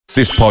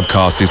This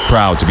podcast is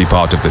proud to be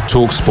part of the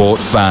TalkSport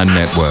Fan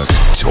Network.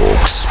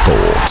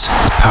 TalkSport.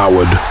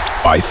 Powered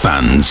by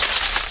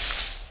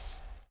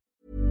fans.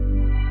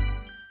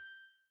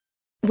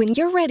 When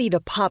you're ready to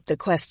pop the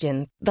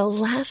question, the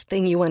last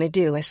thing you want to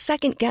do is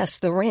second-guess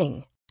the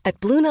ring. At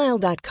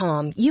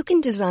BlueNile.com, you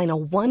can design a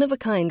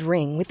one-of-a-kind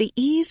ring with the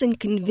ease and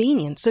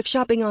convenience of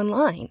shopping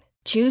online.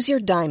 Choose your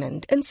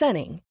diamond and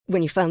setting.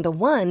 When you find the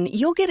one,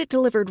 you'll get it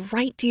delivered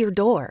right to your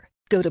door.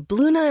 Go to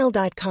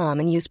BlueNile.com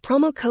and use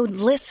promo code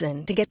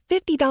LISTEN to get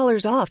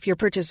 $50 off your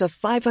purchase of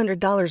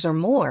 $500 or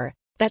more.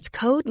 That's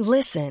code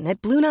LISTEN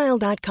at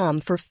BlueNile.com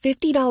for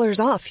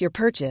 $50 off your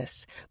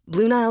purchase.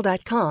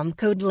 BlueNile.com,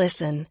 code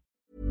LISTEN.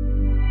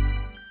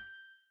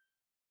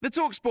 The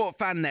TalkSport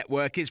Fan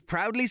Network is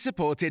proudly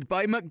supported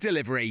by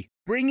McDelivery,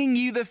 bringing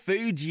you the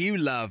food you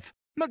love.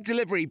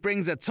 McDelivery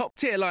brings a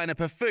top-tier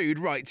lineup of food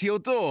right to your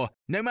door.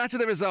 No matter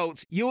the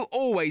result, you'll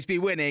always be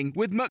winning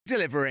with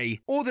McDelivery.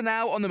 Order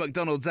now on the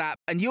McDonald's app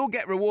and you'll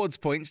get rewards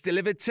points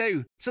delivered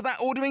too. So that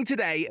ordering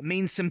today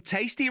means some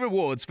tasty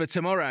rewards for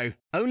tomorrow.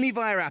 Only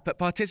via app at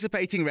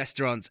participating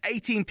restaurants.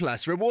 18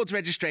 plus. Rewards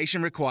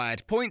registration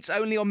required. Points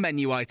only on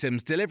menu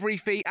items. Delivery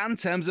fee and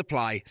terms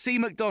apply. See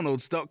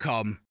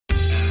mcdonalds.com.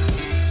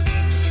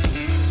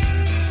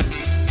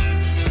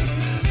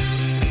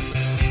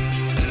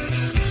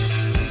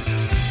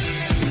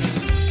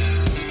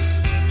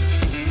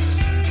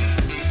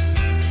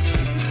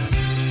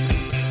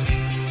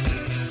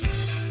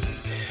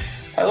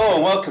 Hello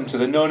and welcome to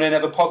the No Nay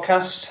Never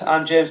podcast.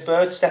 I'm James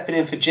Bird, stepping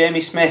in for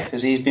Jamie Smith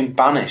as he's been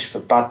banished for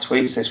bad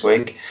tweets this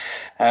week.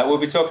 We'll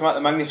be talking about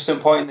the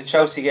magnificent point in the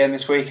Chelsea game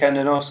this weekend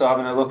and also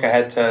having a look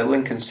ahead to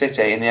Lincoln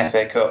City in the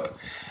FA Cup.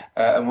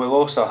 And we'll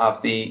also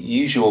have the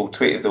usual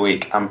tweet of the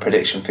week and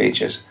prediction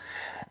features.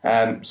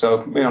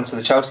 So moving on to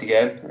the Chelsea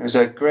game, it was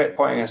a great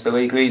point against the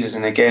league leaders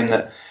in a game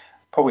that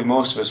probably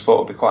most of us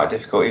thought would be quite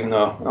difficult, even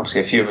though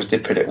obviously a few of us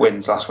did predict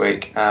wins last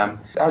week. How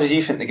did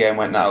you think the game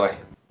went, Natalie?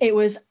 It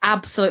was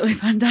absolutely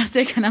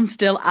fantastic and I'm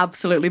still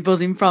absolutely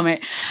buzzing from it.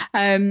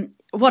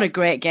 What a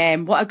great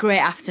game. What a great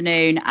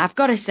afternoon. I've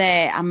got to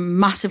say, I'm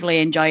massively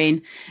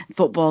enjoying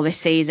football this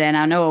season.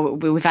 I know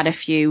we've had a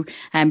few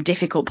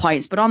difficult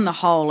points, but on the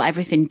whole,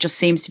 everything just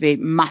seems to be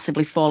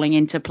massively falling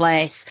into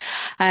place.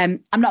 I'm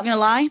not going to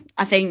lie.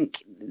 I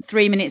think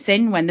 3 minutes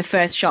in, when the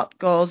first shot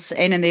goes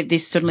in and they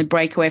suddenly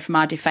break away from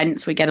our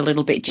defence, we get a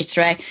little bit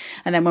jittery.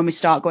 And then when we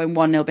start going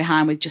 1-0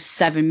 behind with just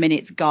 7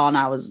 minutes gone,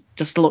 I was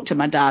just looked at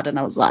my dad and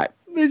I was like,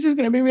 this is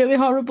going to be really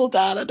horrible,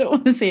 Dad. I don't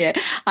want to see it.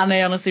 And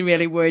I honestly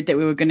really worried that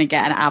we were going to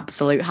get an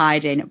absolute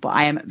hiding. But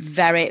I am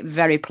very,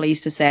 very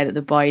pleased to say that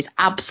the boys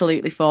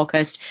absolutely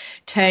focused,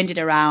 turned it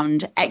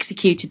around,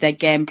 executed their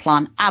game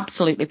plan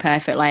absolutely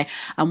perfectly.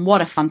 And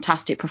what a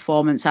fantastic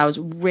performance. I was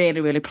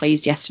really, really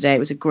pleased yesterday. It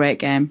was a great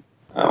game.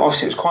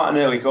 Obviously, it was quite an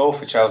early goal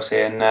for Chelsea.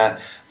 And I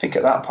think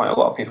at that point, a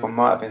lot of people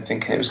might have been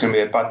thinking it was going to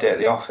be a bad day at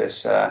the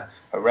office, a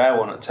rare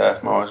one at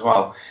Turf Moor as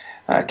well.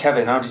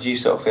 Kevin, how did you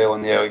sort of feel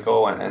when the early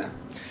goal went in?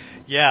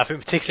 Yeah, I think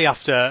particularly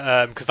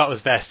after, because that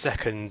was their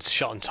second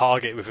shot on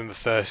target within the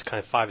first kind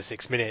of 5 or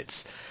 6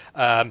 minutes,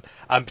 and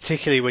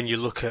particularly when you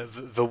look at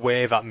the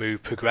way that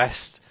move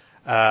progressed,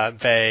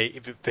 they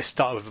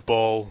started with the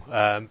ball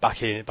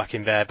back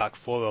in their back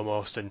four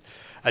almost, and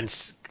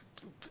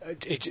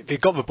they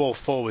got the ball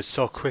forward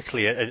so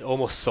quickly and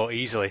almost so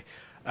easily.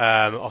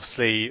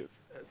 Obviously,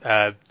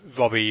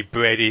 Robbie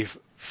Brady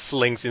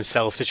flings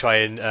himself to try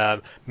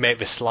and make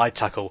the slide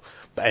tackle,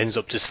 but ends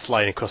up just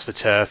flying across the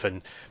turf,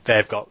 and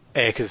they've got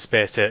acres of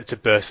space to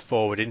burst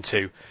forward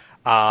into.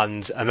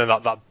 And then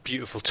that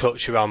beautiful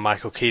touch around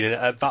Michael Keane. And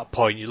at that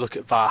point, you look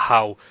at that,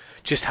 how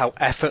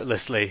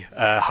effortless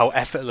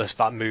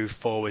that move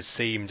forward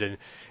seemed, and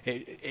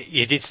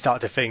you did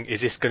start to think,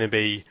 is this going to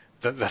be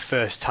the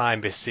first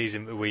time this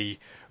season that we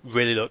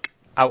really look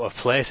out of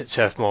place at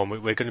Turf Moor?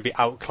 We're going to be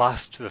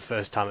outclassed for the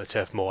first time at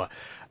Turf Moor.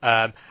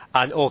 And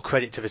all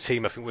credit to the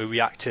team. I think we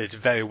reacted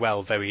very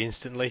well, very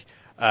instantly.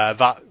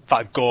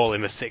 That goal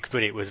in the 6th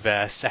minute was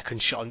their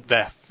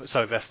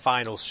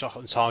final shot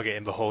on target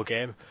in the whole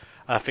game.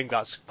 And I think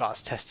that's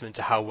testament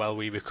to how well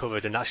we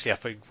recovered. And actually, I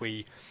think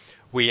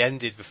we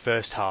ended the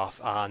first half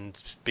and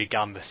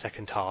began the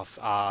second half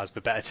as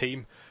the better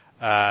team.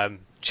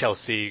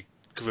 Chelsea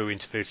grew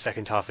into the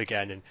second half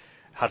again and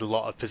had a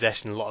lot of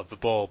possession, a lot of the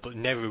ball, but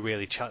never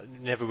really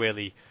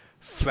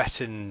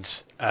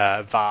threatened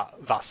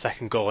that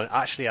second goal. And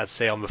actually, I'd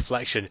say on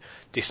reflection,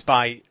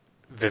 despite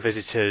the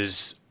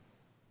visitors'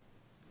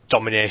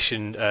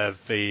 domination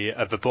of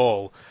the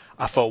ball,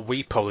 I thought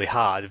we probably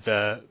had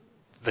the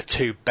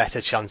two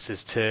better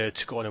chances to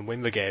go on and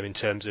win the game in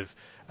terms of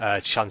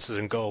chances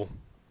and goal.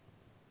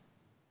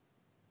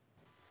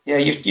 Yeah,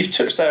 you've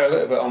touched there a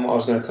little bit on what I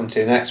was going to come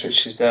to next,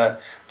 which is the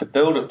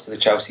build-up to the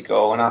Chelsea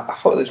goal, and I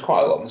thought there was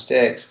quite a lot of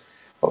mistakes.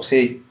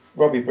 Obviously,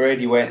 Robbie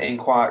Brady went in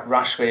quite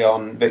rashly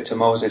on Victor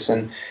Moses,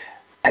 and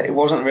it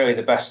wasn't really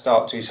the best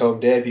start to his home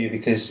debut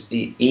because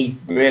he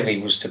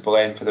really was to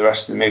blame for the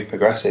rest of the move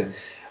progressive.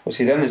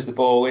 Obviously, then there's the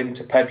ball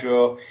into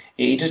Pedro.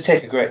 He does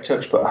take a great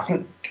touch, but I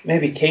think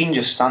maybe Keane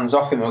just stands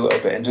off him a little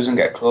bit and doesn't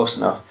get close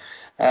enough.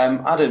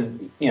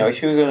 Adam,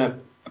 if you were going to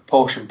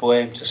apportion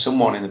blame to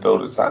someone in the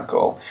build of that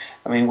goal,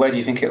 I mean, where do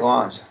you think it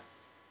lies?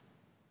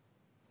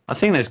 I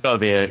think there's got to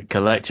be a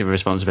collective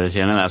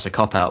responsibility. I know that's a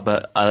cop-out,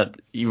 but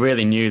you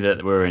really knew that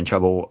we were in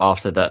trouble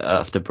after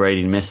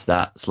Brady missed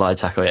that slide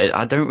tackle.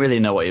 I don't really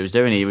know what he was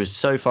doing. He was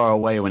so far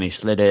away when he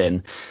slid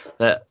in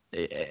that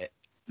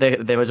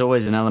there was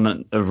always an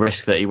element of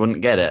risk that he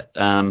wouldn't get it.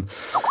 I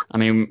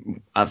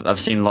mean, I've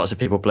seen lots of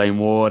people blame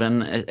Ward,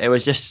 and it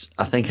was just,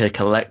 I think, a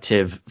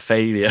collective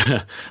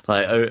failure.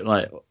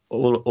 like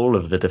all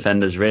of the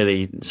defenders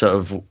really sort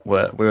of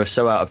we were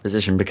so out of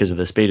position because of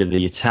the speed of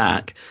the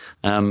attack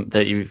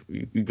that you've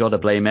got to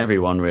blame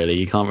everyone, really.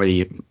 You can't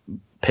really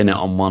pin it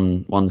on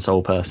one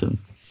sole person.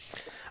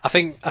 I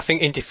think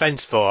in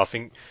defence, though,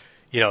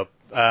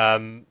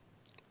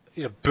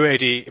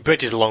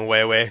 Brady's a long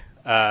way away.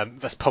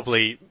 That's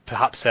probably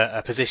perhaps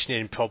a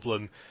positioning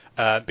problem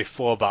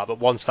before that, but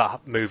once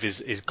that move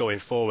is going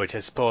forward, I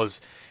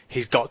suppose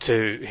he's got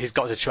to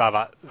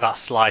try that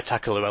slide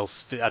tackle, or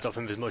else I don't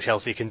think there's much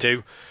else he can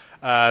do.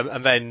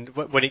 And then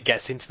when it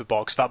gets into the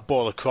box, that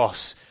ball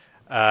across,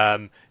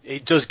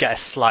 it does get a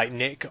slight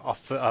nick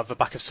off the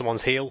back of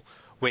someone's heel,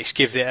 which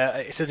gives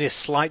it's only a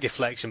slight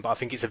deflection, but I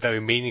think it's a very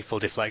meaningful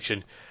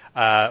deflection,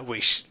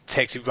 which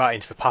takes it right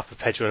into the path of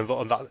Pedro,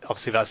 and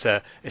obviously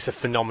it's a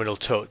phenomenal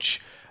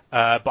touch.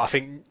 But I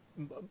think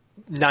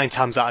 9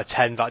 times out of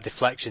 10 that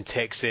deflection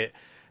takes it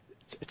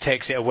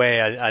away,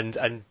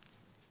 and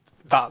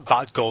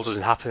that goal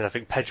doesn't happen. I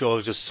think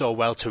Pedro does so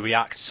well to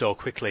react so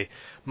quickly.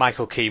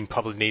 Michael Keane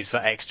probably needs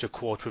that extra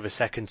quarter of a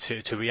second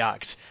to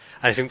react,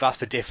 and I think that's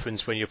the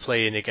difference when you're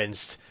playing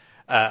against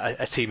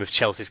a team of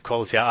Chelsea's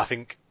quality. I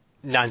think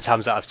 9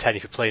 times out of 10,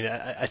 if you're playing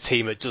a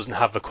team that doesn't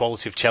have the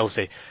quality of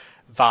Chelsea,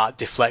 that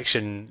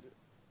deflection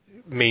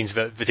means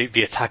that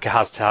the attacker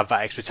has to have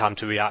that extra time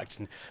to react,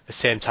 and at the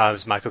same time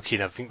as Michael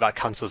Keane, I think that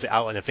cancels it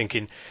out. And I'm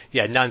thinking,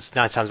 9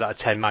 times out of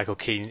 10, Michael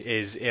Keane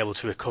is able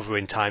to recover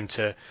in time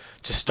to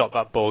stop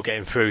that ball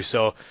getting through.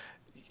 So,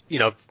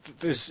 I'm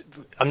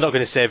not going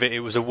to say that it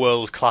was a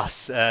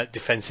world-class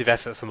defensive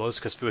effort from us,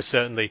 because there were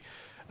certainly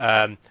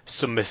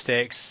some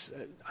mistakes.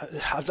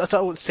 I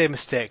don't want to say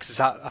mistakes.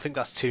 I think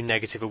that's too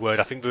negative a word.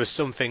 I think there were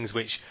some things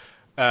which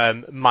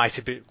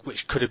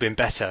which could have been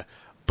better.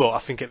 But I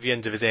think at the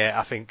end of the day,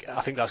 I think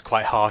that's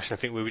quite harsh, and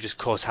I think we were just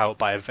caught out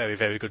by a very,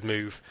 very good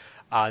move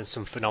and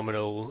some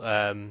phenomenal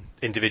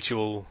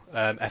individual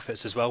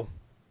efforts as well.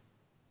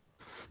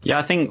 Yeah,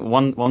 I think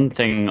one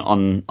thing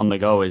on the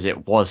goal is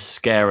it was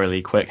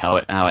scarily quick how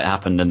it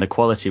happened, and the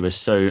quality was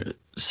so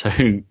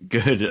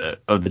good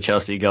of the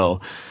Chelsea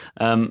goal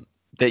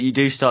that you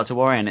do start to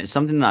worry. And it's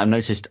something that I've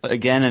noticed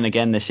again and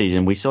again this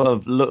season. We sort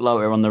of look like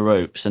we're on the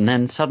ropes, and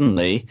then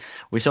suddenly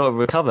we sort of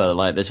recover.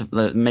 Like there's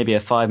maybe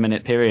a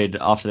 5-minute period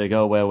after the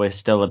goal where we're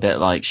still a bit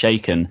like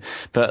shaken,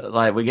 but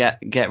like we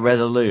get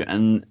resolute,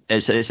 and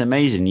it's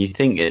amazing. You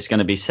think it's going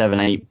to be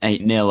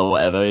 7-8-0 or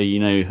whatever,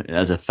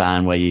 as a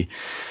fan, where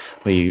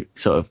you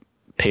sort of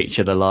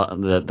picture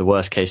the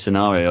worst case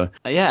scenario.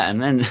 Yeah,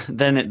 and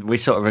then we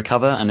sort of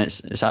recover, and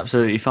it's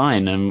absolutely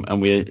fine,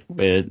 and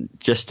we're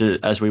just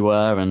as we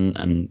were,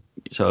 and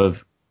sort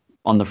of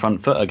on the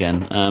front foot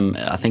again.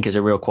 I think it's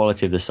a real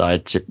quality of the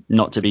side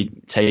not to be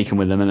taken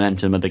with the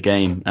momentum of the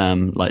game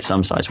like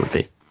some sides would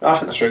be. I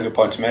think that's a really good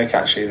point to make,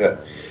 actually,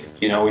 that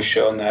we've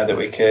shown there that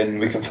we can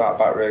fight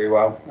back really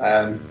well.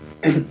 And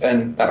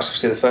that's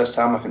obviously the first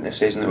time I think this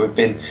season that we've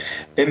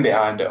been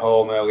behind at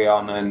home early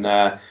on,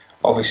 and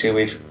obviously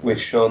we've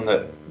shown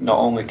that not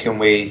only can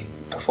we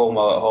perform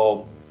well at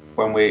home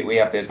when we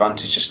have the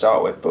advantage to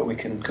start with, but we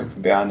can come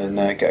from behind and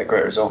get a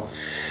great result.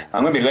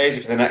 I'm going to be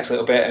lazy for the next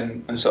little bit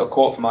and sort of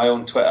quote from my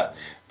own Twitter,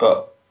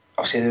 but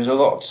obviously there's a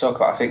lot to talk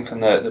about, I think, from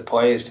the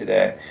players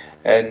today,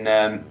 and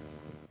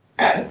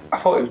I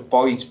thought it was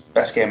Boyd's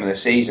best game of the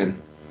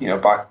season,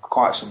 by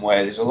quite some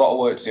way. There's a lot of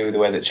work to do with the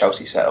way that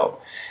Chelsea set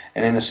up,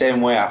 and in the same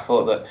way I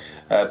thought that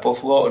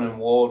both Lowton and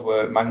Ward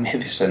were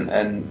magnificent,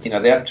 and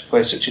they had to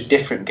play such a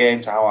different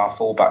game to how our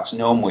fullbacks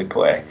normally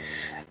play.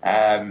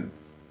 The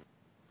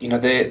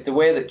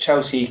way that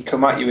Chelsea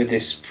come at you with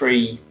this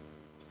free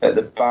at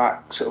the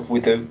back, sort of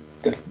with the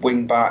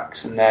wing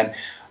backs, and then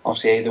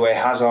obviously the way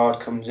Hazard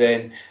comes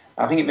in,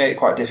 I think it made it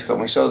quite difficult.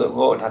 And we saw that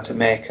Lowton had to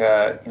make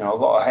a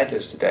lot of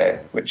headers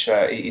today, which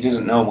he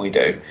doesn't normally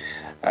do.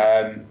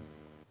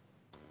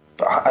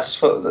 But I just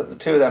thought that the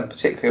two of them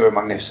particularly were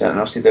magnificent, and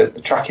obviously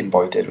the tracking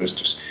Boyd did was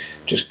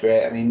just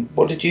great. I mean,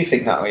 what did you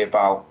think, Natalie,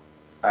 about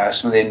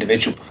some of the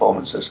individual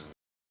performances?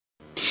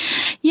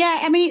 Yeah,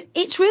 I mean,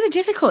 it's really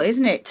difficult,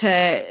 isn't it,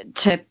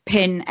 to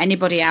pin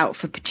anybody out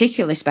for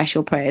particularly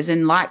special praise,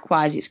 and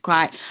likewise, it's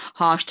quite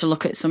harsh to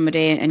look at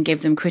somebody and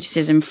give them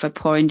criticism for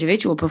poor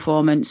individual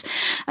performance.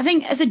 I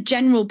think as a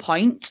general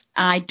point,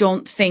 I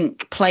don't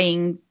think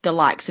playing the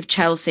likes of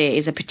Chelsea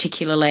is a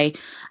particularly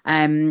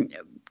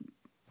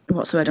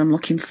what's the word I'm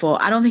looking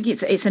for? I don't think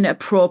it's an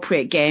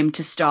appropriate game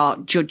to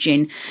start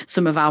judging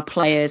some of our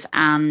players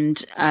and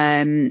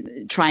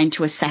trying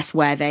to assess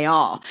where they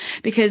are,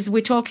 because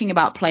we're talking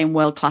about playing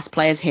world-class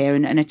players here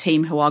and a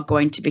team who are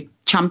going to be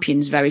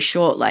champions very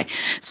shortly.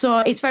 So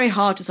it's very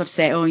hard to sort of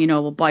say, oh,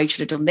 well, Boyd should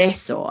have done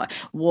this or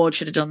Ward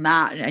should have done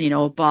that,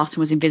 and, Barton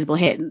was invisible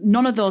here.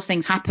 None of those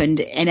things happened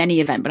in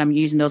any event, but I'm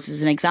using those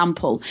as an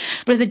example.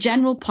 But as a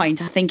general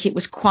point, I think it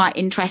was quite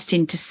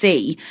interesting to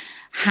see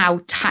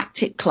how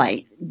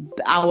tactically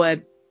our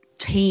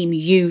team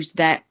used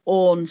their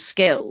own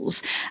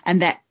skills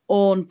and their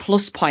own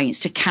plus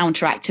points to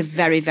counteract a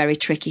very, very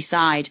tricky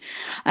side.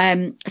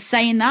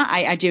 Saying that,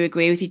 I do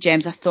agree with you,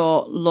 James. I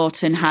thought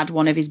Lowton had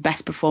one of his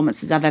best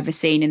performances I've ever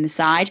seen in the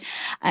side.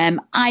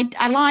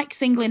 I like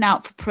singling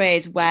out for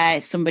praise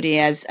where somebody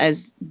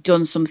has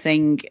done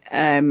something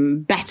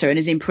better and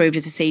has improved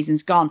as the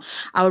season's gone.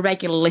 Our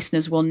regular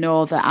listeners will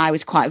know that I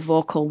was quite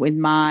vocal with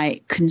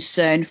my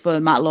concern for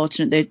Matt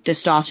Lowton at the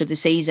start of the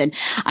season.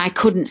 I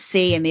couldn't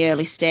see in the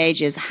early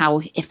stages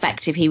how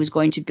effective he was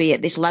going to be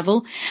at this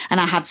level, and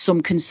I had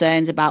some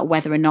concerns about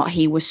whether or not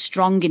he was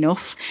strong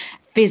enough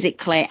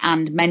physically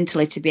and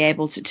mentally to be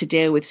able to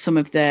deal with some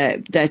of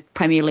the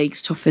Premier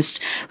League's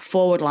toughest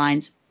forward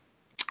lines.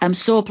 I'm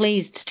so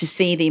pleased to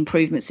see the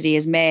improvements that he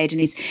has made,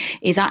 and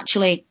he's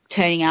actually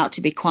turning out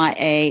to be quite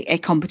a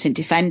competent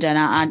defender,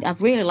 and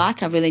I've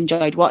really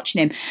enjoyed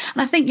watching him.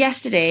 And I think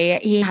yesterday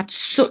he had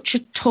such a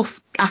tough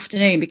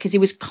afternoon because he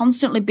was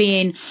constantly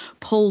being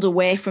pulled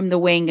away from the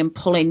wing and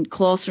pulling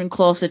closer and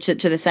closer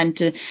to the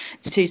centre,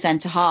 to two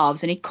centre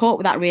halves, and he coped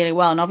with that really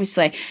well. And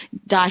obviously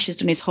Dyche has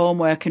done his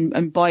homework,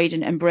 and Boyd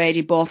and Brady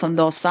both on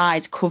those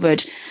sides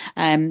covered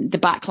the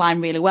back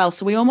line really well.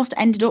 So we almost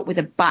ended up with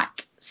a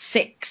back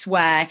six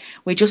where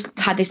we just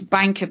had this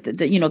bank of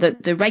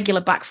the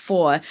regular back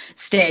four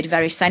stayed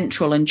very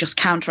central and just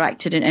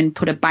counteracted and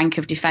put a bank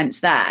of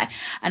defence there,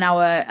 and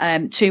our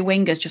two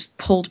wingers just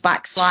pulled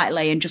back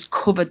slightly and just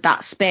covered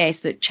that space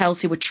that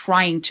Chelsea were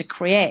trying to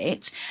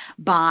create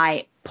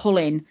by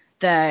pulling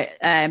the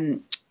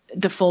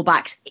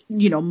full-backs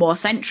more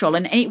central,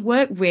 and it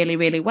worked really,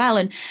 really well.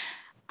 And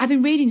I've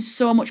been reading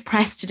so much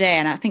press today,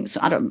 and I think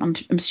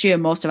I'm sure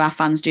most of our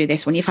fans do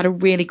this. When you've had a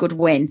really good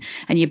win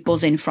and you're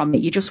buzzing from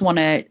it, you just want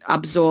to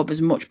absorb as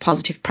much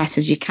positive press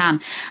as you can.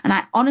 And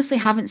I honestly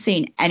haven't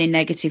seen any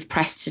negative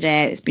press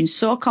today. It's been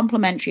so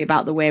complimentary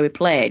about the way we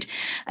played.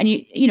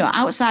 And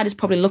outsiders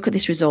probably look at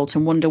this result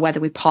and wonder whether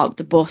we parked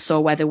the bus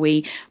or whether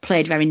we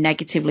played very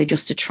negatively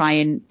just to try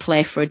and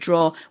play for a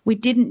draw. We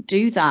didn't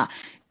do that.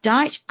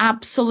 Dyche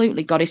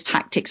absolutely got his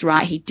tactics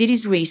right. He did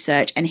his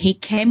research and he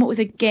came up with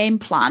a game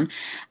plan.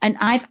 And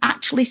I've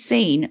actually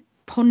seen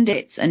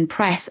pundits and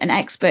press and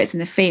experts in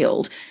the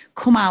field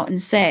come out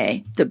and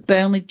say that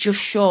Burnley just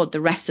showed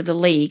the rest of the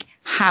league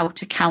how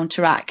to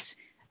counteract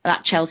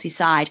that Chelsea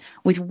side,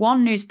 with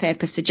one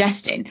newspaper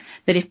suggesting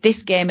that if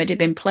this game had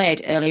been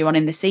played earlier on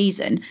in the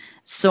season,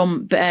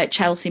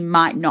 Chelsea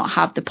might not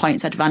have the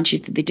points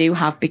advantage that they do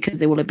have because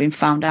they will have been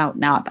found out.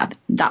 Now,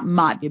 that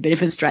might be a bit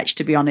of a stretch,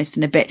 to be honest,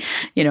 and a bit,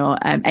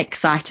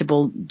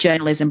 excitable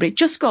journalism, but it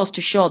just goes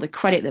to show the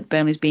credit that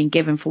Burnley's being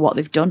given for what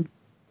they've done.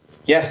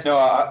 Yeah, no,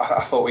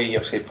 I thought we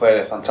obviously played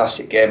a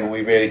fantastic game, and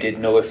we really did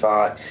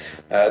nullify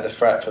the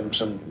threat from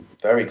some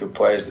very good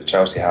players that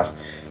Chelsea have.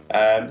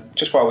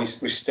 Just while we're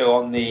still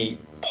on the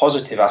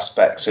positive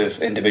aspects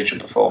of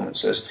individual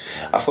performances,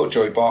 I thought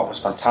Joey Barton was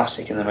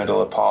fantastic in the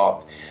middle of the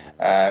park.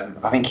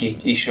 I think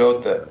he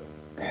showed that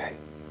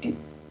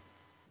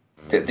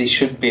there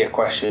should be a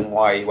question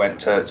why he went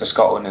to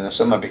Scotland in the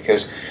summer,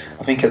 because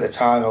I think at the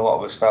time a lot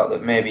of us felt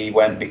that maybe he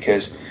went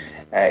because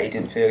he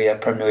didn't feel he had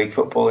Premier League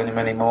football in him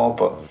anymore.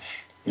 But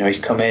he's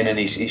come in and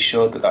he's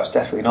showed that that's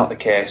definitely not the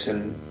case.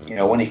 And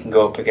when he can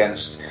go up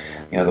against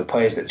the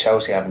players that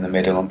Chelsea have in the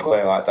middle and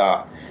play like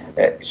that,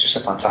 it's just a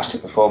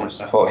fantastic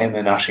performance. I thought him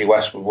and Ashley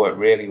West would work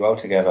really well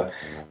together.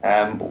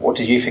 What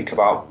did you think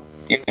about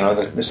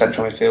the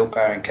central midfield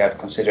pairing, Kev,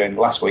 considering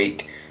last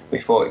week we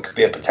thought it could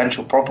be a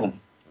potential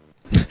problem?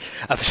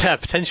 A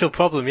potential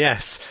problem,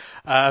 yes.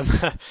 I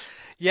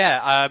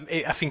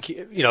think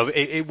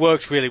it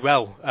worked really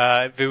well.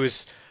 I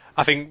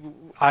think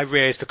I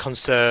raised the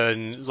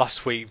concern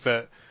last week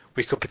that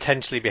we could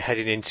potentially be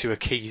heading into a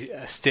key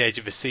stage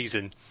of the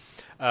season,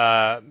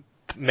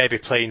 maybe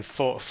playing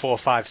 4,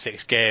 5,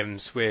 6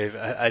 games with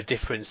a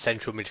different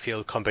central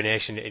midfield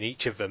combination in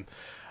each of them.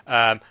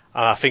 And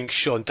I think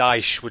Sean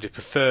Dyche would have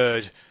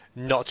preferred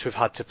not to have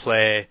had to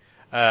play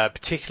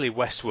particularly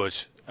Westwood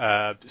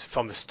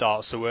from the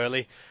start so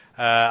early.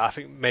 I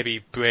think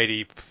maybe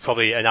Brady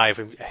probably and I have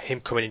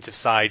him coming into the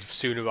side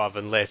sooner rather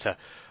than later.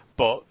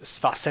 But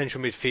that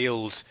central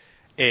midfield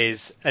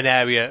is an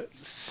area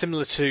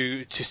similar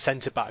to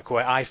centre-back,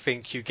 where I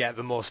think you get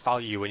the most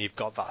value when you've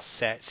got that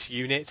set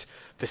unit,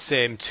 the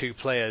same 2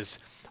 players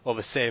or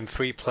the same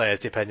 3 players,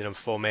 depending on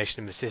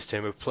formation in the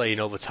system, who are playing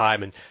all the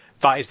time, and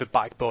that is the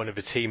backbone of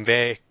the team.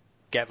 They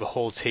get the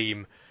whole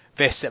team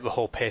they set the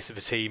whole pace of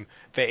the team.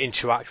 They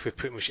interact with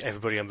pretty much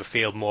everybody on the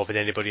field more than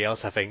anybody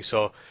else, I think.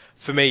 So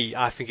for me,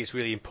 I think it's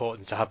really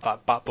important to have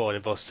that backbone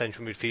of those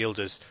central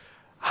midfielders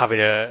having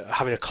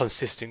a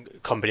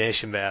consistent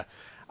combination there.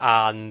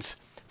 And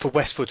for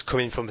Westwood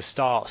coming from the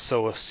start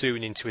so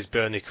soon into his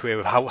Burnley career,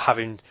 without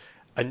having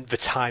the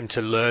time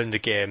to learn the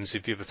games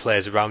with the other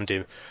players around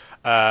him,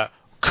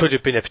 could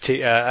have been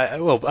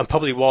and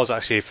probably was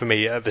actually for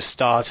me at the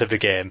start of the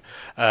game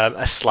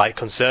a slight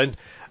concern.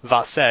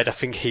 That said, I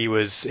think he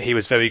was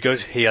very good.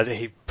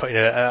 He put in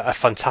a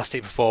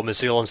fantastic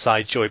performance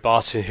alongside Joey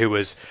Barton, who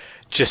was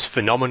just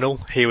phenomenal.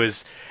 He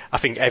was, I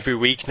think, every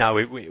week now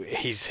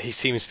he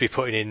seems to be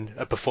putting in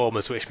a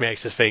performance which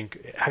makes us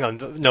think, hang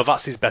on, no,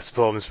 that's his best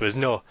performance for us.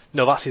 No,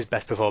 that's his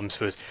best performance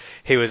for us.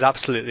 He was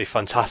absolutely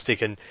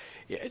fantastic, and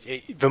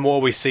the more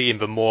we see him,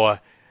 the more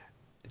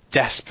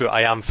desperate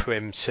I am for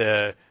him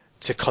to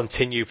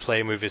continue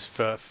playing with us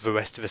for the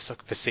rest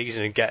of the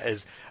season and get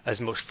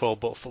as much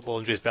football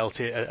under his belt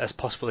as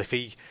possible. If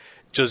he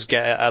does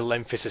get a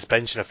lengthy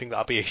suspension, I think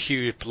that'll be a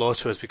huge blow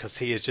to us, because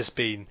he's just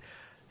been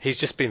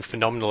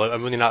phenomenal.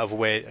 I'm running out of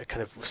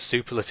kind of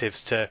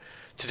superlatives to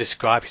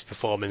describe his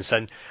performance,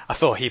 and I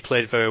thought he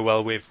played very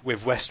well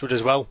with Westwood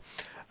as well.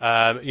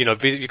 You've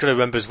got to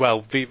remember as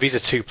well, these are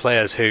two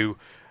players who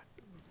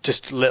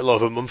just a little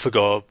over a month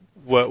ago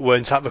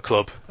weren't at the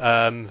club.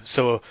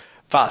 So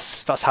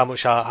that's how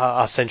much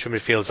our central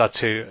midfielders had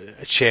to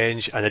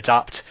change and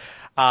adapt.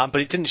 But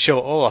it didn't show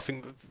at all. I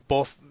think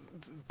both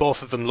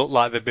of them looked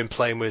like they'd been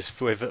playing with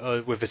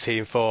the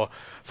team for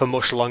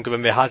much longer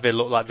than they had. They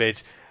looked like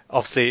they'd,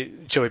 obviously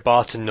Joey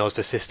Barton knows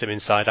the system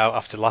inside out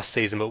after last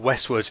season, but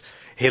Westwood,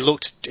 he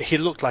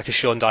looked like a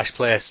Sean Dyche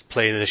player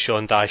playing in a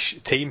Sean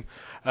Dyche team,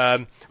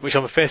 which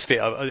on the face of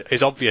it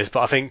is obvious.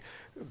 But I think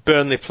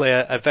Burnley play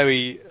a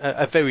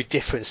very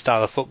different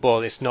style of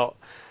football. It's not.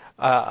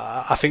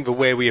 I think the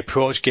way we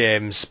approach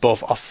games,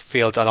 both off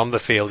field and on the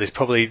field, is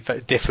probably very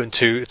different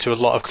to a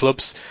lot of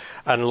clubs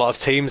and a lot of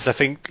teams. And I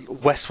think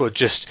Westwood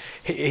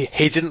he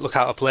didn't look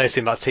out of place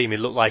in that team. He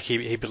looked like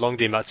he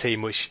belonged in that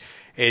team, which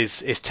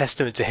is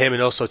testament to him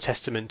and also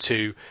testament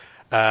to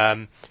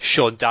Sean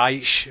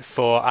Dyche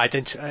for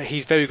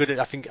he's very good at,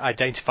 I think,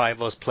 identifying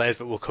those players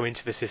that will come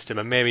into the system,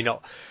 and maybe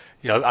not.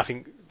 I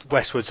think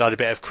Westwood's had a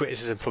bit of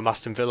criticism from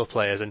Aston Villa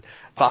players, and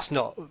that's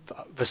not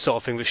the sort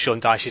of thing that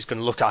Sean Dyche is going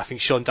to look at. I think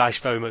Sean Dyche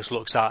very much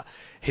looks at,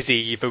 is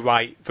he the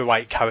right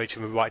character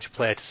and the right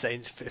player to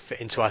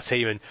fit into our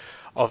team. And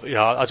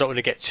I don't want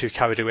to get too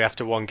carried away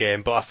after one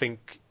game, but I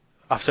think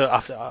after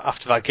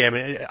that game,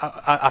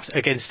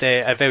 against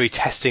a very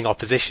testing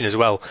opposition as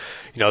well.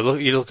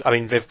 Look. I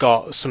mean, they've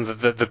got some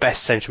of the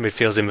best central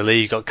midfielders in the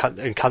league. You've got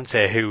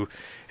Kante, who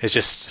is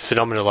just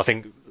phenomenal. I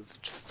think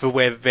the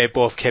way they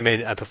both came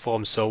in and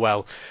performed so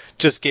well,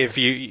 just give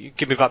me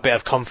that bit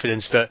of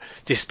confidence that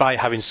despite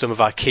having some of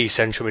our key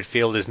central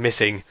midfielders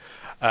missing,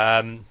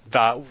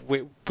 that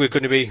we're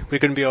going to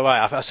be all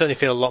right. I certainly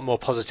feel a lot more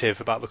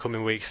positive about the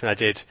coming weeks than I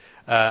did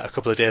a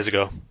couple of days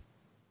ago.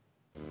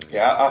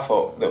 Yeah, I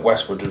thought that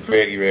Westwood was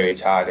really, really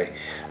tidy.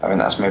 I mean,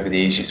 that's maybe the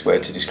easiest way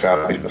to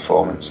describe his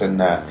performance.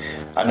 And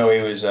I know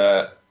he was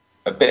a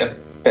bit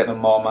of a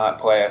more-marked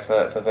player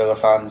for Villa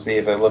fans. They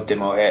either loved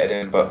him or hated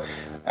him, but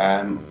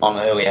on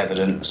early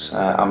evidence,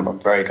 I'm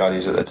very glad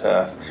he's at the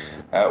turf.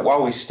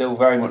 While we're still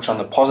very much on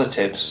the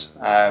positives,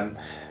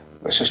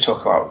 let's just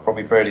talk about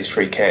Robbie Brady's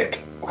free kick.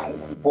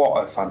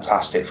 What a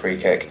fantastic free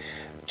kick.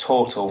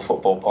 Total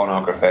football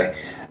pornography.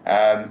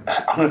 I'm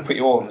going to put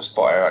you all on the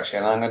spot here, actually,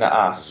 and I'm going to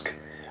ask,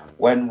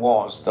 when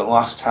was the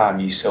last time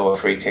you saw a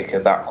free kick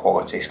of that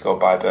quality scored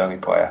by a Burnley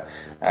player?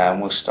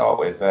 We'll start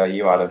with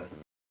you, Adam.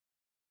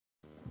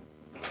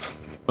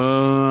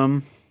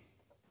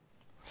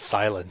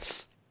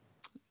 Silence.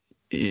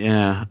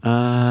 Yeah.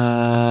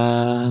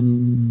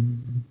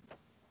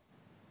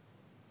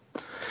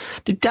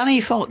 Did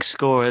Danny Fox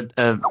score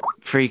a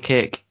free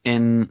kick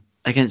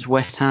against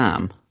West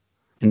Ham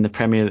in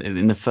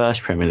the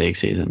first Premier League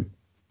season?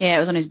 Yeah, it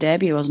was on his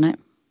debut, wasn't it?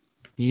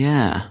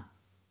 Yeah,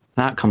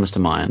 that comes to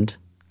mind.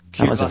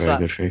 That was a very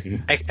good free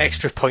kick.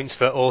 Extra points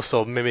for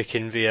also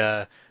mimicking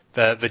the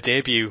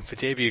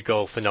debut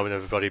goal phenomenon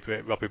of Robbie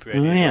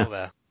Brady as well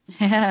there.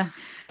 Yeah.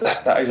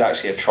 That is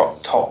actually a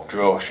top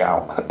draw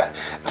shout.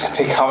 To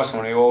pick out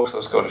someone who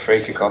also scored a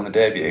free kick on the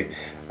debut,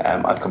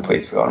 I'd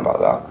completely forgotten about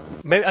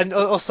that. Maybe, and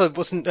also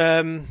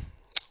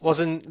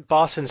wasn't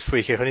Barton's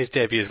free kick on his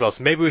debut as well?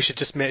 So maybe we should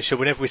just make sure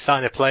whenever we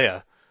sign a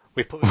player,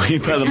 we put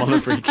them on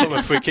a free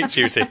kick. Free kick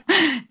duty.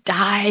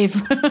 Dive.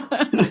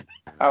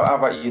 How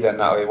about you then,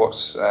 Natalie?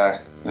 What's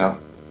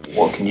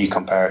what can you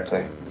compare it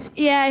to?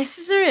 Yeah, this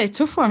is a really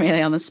tough one,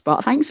 really, on the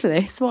spot. Thanks for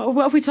this. What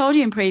have we told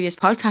you in previous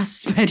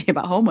podcasts, Freddie,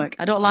 about homework?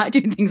 I don't like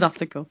doing things off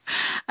the cuff.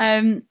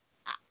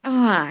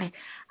 I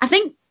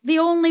think the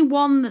only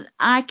one that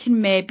I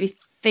can maybe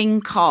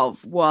think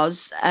of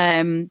was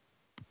it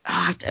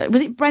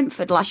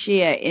Brentford last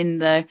year in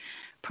the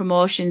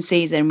promotion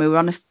season. We were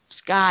on a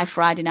Sky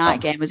Friday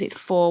night game. Was it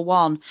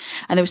 4-1?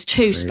 And there was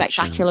two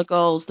spectacular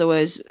goals. There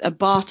was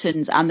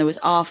Barton's and there was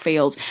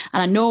Arfield's.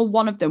 And I know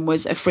one of them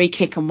was a free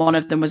kick and one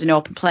of them was an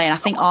open play. And I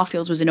think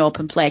Arfield's was an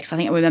open play because I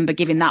think I remember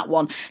giving that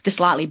one the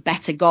slightly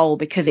better goal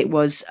because it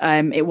was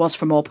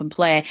from open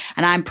play.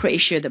 And I'm pretty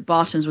sure that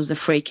Barton's was the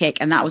free kick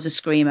and that was a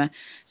screamer.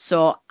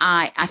 So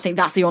I think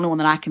that's the only one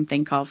that I can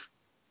think of.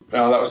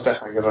 No, that was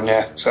definitely a good one,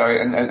 yeah.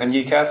 Sorry, and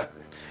you, Kev?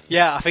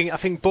 Yeah, I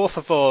think both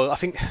of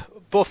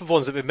the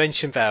ones that we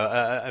mentioned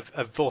there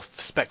are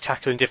both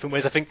spectacular in different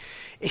ways. I think,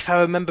 if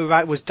I remember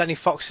right, was Danny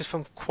Fox's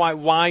from quite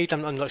wide?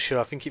 I'm not sure.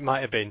 I think it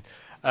might have been.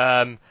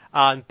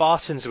 And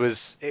Barton's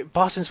was. It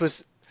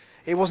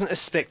wasn't as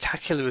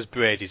spectacular as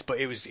Brady's, but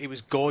it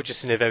was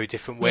gorgeous in a very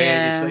different way.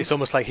 Yeah. It's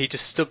almost like he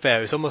just stood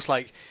there. It's almost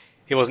like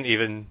he wasn't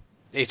even.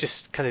 He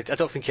just kind of. I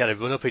don't think he had a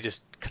run up. He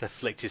just kind of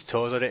flicked his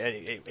toes on it,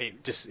 and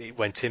it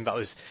went in. It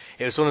was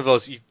one of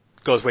those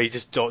goals where you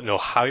just don't know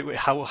how it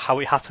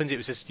happened. It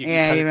was just you're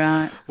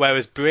right.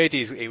 Whereas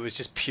Brady's, it was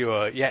just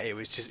pure. Yeah, it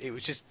was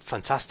just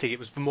fantastic. It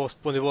was the most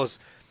one of those.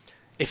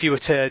 If you were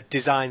to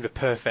design the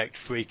perfect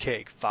free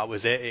kick, that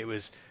was it. It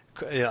was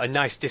a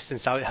nice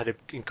distance out. It had an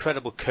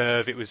incredible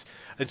curve. It was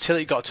until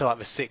it got to like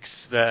the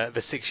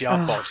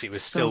 6-yard box. It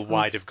was still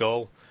wide of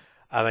goal.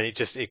 I mean,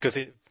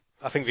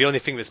 I think the only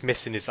thing that's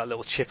missing is that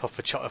little chip off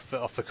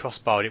the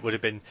crossbar, and it would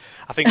have been.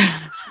 I'm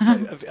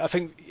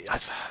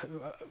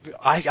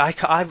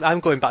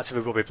going back to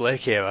the Robbie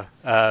Blake era,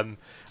 and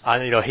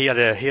he had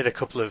a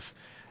couple of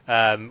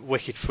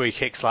wicked free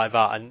kicks like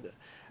that, and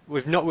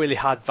we've not really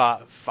had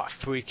that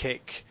free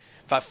kick.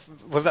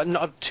 We've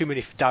not had too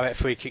many direct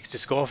free kicks to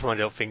score from, I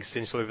don't think,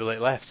 since Robbie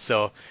Blake left.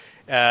 So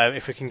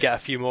if we can get a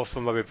few more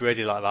from Robbie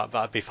Brady like that,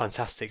 that'd be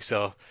fantastic.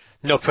 So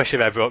no pressure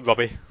there,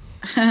 Robbie.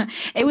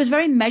 It was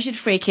very measured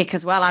free kick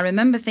as well. I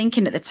remember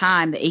thinking at the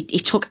time that he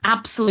took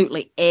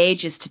absolutely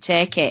ages to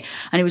take it,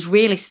 and he was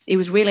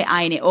really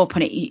eyeing it up,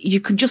 and you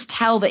could just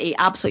tell that he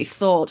absolutely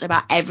thought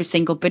about every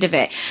single bit of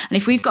it. And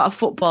if we've got a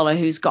footballer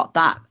who's got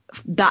that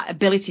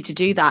ability to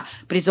do that,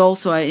 but is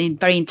also a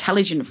very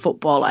intelligent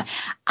footballer,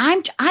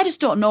 I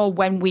just don't know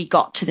when we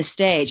got to the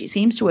stage. It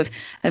seems to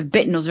have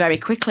bitten us very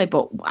quickly.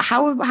 But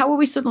how are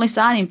we suddenly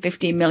signing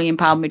 £15 million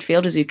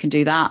midfielders who can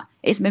do that?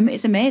 It's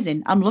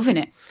amazing. I'm loving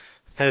it.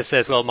 Heather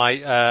says, well,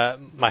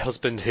 my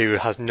husband, who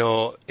has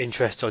no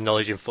interest or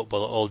knowledge in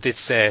football at all, did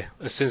say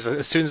as soon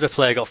as the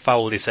player got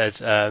fouled, he said,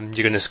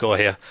 "You're going to score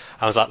here."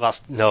 I was like,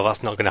 "That's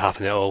not going to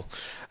happen at all,"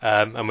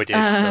 and we did.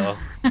 So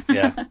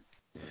yeah,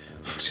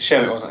 it's a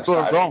shame it wasn't a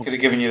stat. It could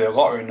have given you the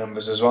lottery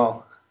numbers as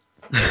well.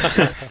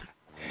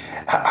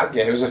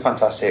 Yeah, it was a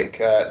fantastic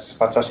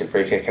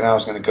free kick, and I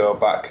was going to go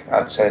back,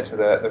 I'd say, to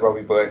the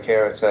Robbie Blake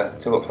era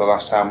to look for the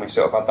last time we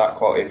sort of had that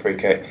quality free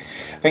kick.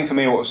 I think for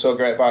me, what was so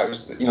great about it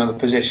was the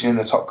position in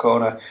the top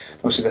corner.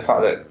 Obviously, the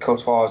fact that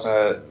Courtois is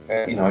a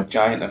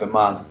giant of a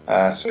man,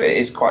 so it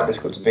is quite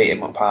difficult to beat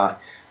him up high.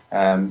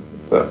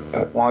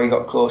 But while he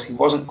got close, he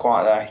wasn't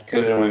quite there. He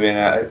could have only been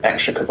an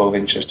extra couple of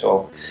inches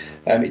tall.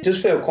 It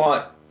does feel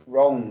quite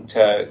wrong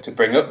to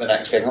bring up the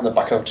next thing on the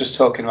back of just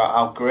talking about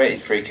how great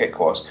his free kick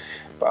was.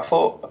 But I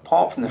thought,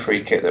 apart from the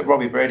free kick, that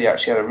Robbie Brady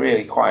actually had a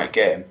really quiet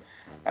game.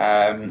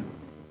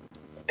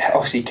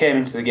 Obviously, he came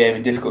into the game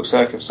in difficult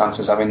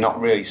circumstances, having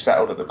not really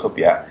settled at the club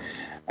yet,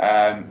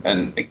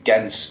 and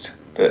against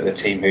the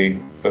team who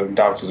were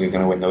undoubtedly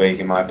going to win the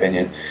league, in my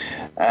opinion.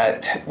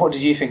 What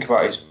did you think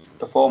about his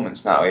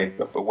performance, Natalie,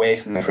 away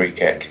from the free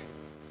kick?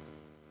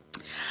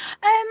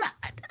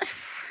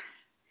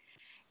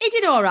 He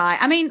did all right.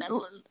 I mean,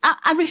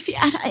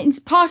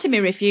 part of me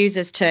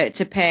refuses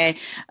to pay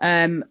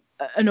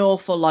an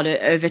awful lot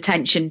of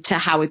attention to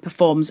how he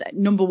performs.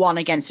 Number one,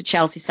 against the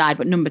Chelsea side,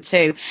 but number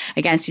two,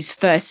 against his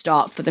first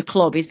start for the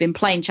club. He's been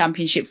playing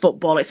Championship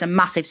football. It's a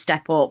massive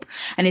step up,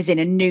 and he's in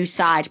a new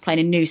side, playing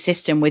a new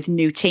system with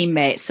new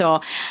teammates.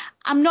 So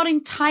I'm not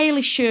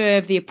entirely sure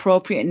of the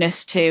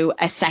appropriateness to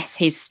assess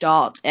his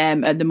start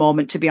at the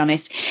moment, to be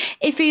honest.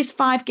 If he's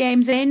 5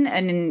 games in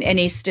and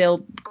he's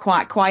still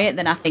quite quiet,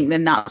 then I think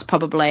that's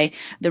probably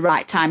the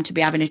right time to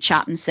be having a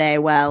chat and say,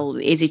 well,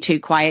 is he too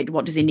quiet?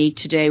 What does he need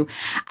to do?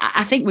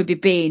 I think we'd be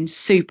being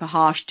super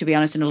harsh, to be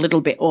honest, and a little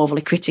bit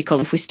overly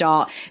critical if we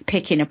start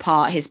picking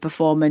apart his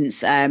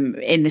performance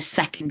in the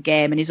second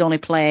game. And he's only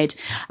played,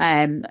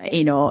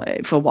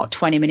 for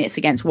 20 minutes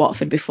against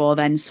Watford before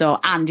then. So,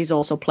 and he's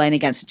also playing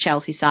against the Chelsea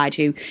side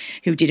who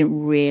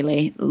didn't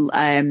really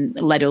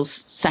let us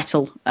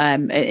settle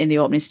in the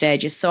opening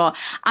stages. So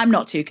I'm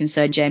not too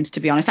concerned, James, to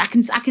be honest. I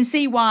can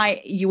see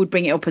why you would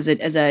bring it up as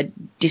a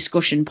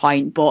discussion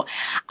point, but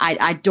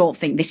I don't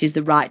think this is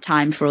the right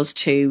time for us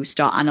to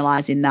start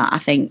analysing that. I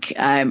think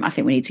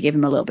we need to give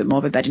him a little bit more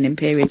of a bedding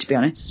period, to be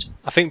honest.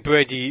 I think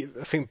Brady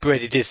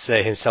did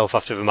say himself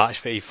after the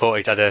match that he thought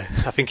he'd had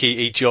I think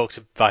he joked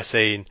by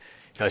saying,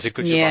 it's a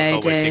good job I'm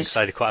not waiting because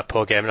I had quite a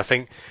poor game, and I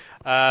think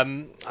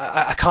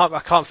I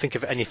can't think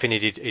of anything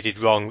he did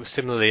wrong.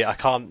 Similarly,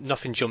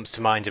 nothing jumps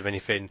to mind of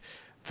anything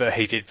that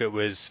he did that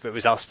was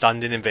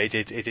outstanding and that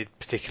he did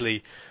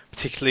particularly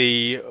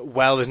particularly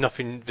well.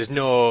 There's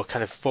no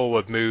kind of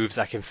forward moves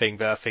I can think,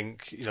 but I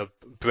think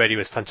Brady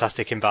was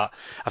fantastic in that.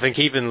 I think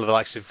even the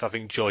likes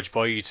of George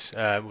Boyd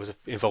was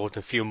involved in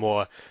a few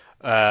more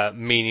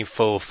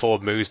meaningful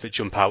forward moves that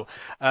jump out.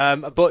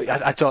 But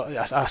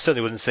I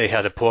certainly wouldn't say he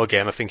had a poor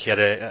game. I think he had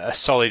a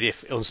solid,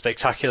 if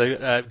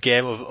unspectacular,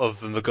 game of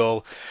the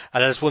goal.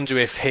 And I just wonder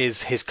if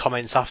his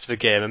comments after the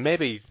game, and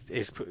maybe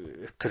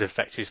could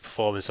affect his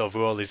performance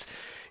overall, is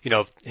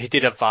he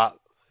did have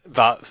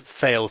that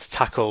failed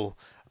tackle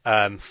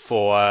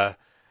for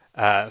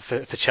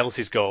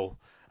Chelsea's goal.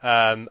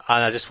 And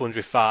I just wonder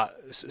if that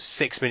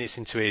 6 minutes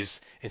into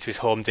his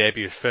home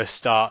debut, his first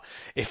start,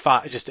 if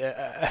that just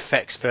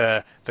affects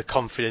the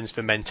confidence,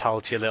 the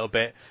mentality a little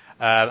bit.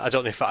 I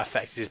don't know if that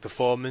affected his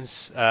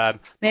performance.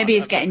 Maybe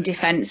he's getting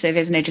defensive,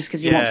 isn't he? Just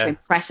because he wants to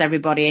impress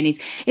everybody, and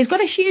he's got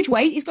a huge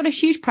weight. He's got a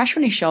huge pressure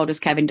on his shoulders,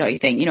 Kevin. Don't you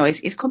think?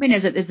 He's coming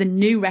as the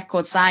new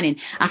record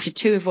signing after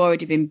two have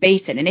already been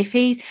beaten. And if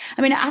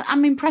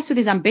I'm impressed with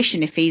his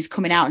ambition. If he's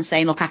coming out and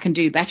saying, "Look, I can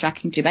do better.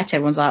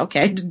 Everyone's like,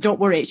 "Okay, don't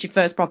worry, it's your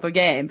first proper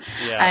game."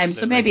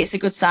 So maybe it's a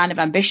good sign of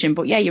ambition.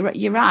 But yeah,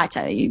 you're right.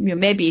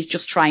 Maybe he's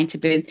just trying to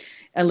be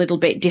a little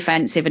bit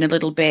defensive and a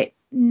little bit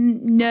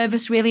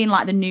nervous, really, and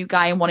like the new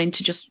guy and wanting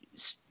to just,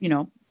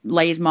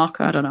 lay his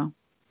marker. I don't know.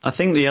 I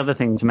think the other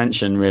thing to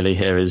mention really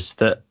here is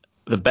that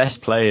the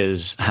best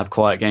players have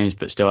quiet games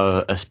but still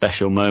have a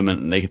special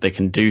moment, and they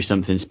can do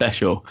something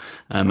special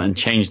and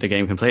change the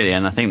game completely.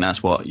 And I think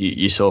that's what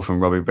you saw from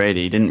Robbie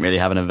Brady. He didn't really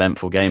have an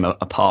eventful game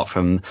apart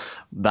from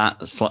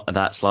that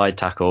slide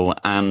tackle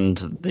and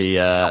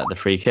the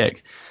free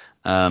kick.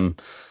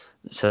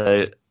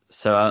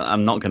 So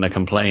I'm not going to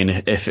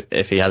complain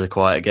if he has a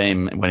quiet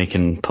game when he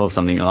can pull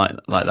something like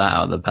that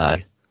out of the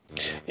bag.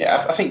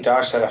 Yeah, I think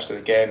Darsh said after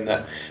the game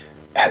that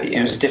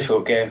it was a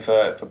difficult game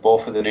for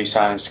both of the new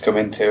signings to come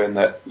into, and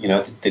that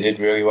they did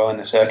really well in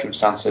the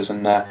circumstances,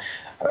 and I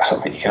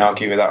don't think you can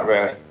argue with that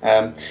really.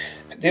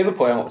 The other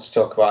point I want to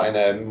talk about in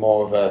a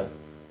more of a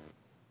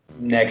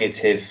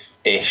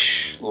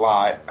negative-ish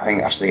light, I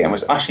think after the game,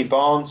 was Ashley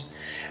Barnes.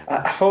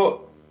 I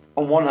thought,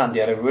 on one hand, he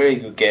had a really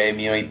good game.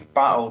 He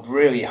battled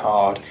really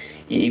hard.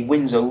 He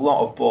wins a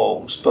lot of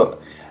balls,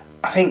 but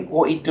I think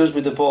what he does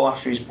with the ball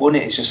after he's won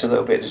it is just a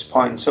little bit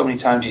disappointing. So many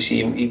times you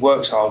see him, he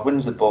works hard,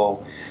 wins the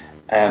ball,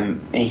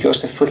 and he goes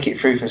to flick it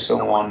through for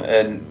someone,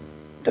 and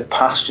the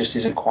pass just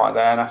isn't quite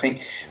there. And I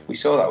think we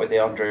saw that with the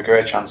Andre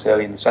Gray chance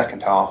early in the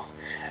second half.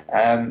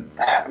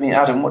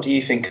 Adam, what do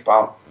you think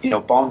about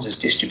Barnes'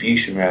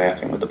 distribution, really, I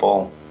think, with the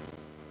ball?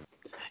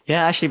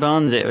 Yeah, Ashley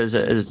Barnes, it was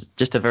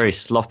just a very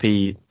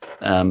sloppy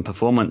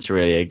performance,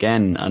 really.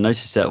 Again, I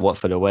noticed that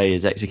Watford away,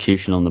 his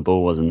execution on the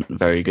ball wasn't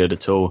very good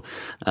at all.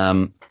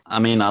 I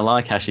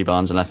like Ashley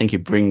Barnes, and I think he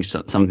brings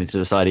something to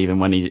the side even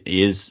when he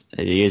is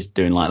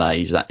doing like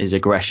that. His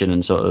aggression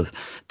and sort of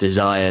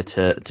desire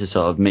to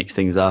sort of mix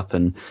things up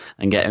and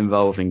get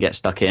involved and get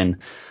stuck in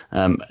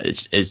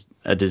is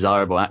a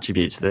desirable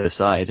attribute to the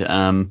side.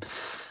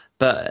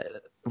 But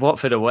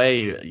Watford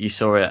away, you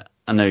saw it.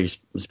 I know you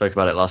spoke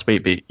about it last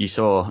week, but you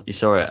saw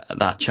it,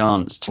 that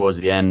chance towards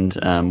the end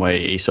where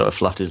he sort of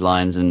fluffed his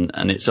lines,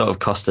 and it sort of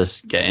cost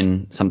us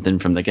getting something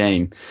from the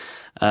game.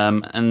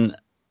 And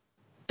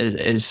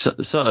it's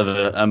sort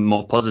of a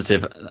more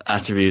positive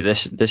attribute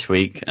this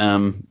week,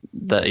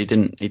 that he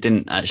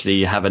didn't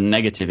actually have a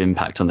negative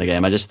impact on the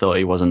game. I just thought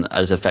he wasn't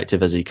as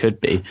effective as he could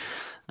be.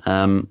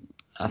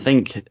 I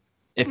think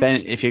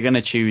if you're going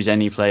to choose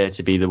any player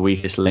to be the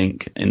weakest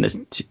link in the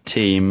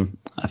team,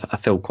 I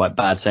feel quite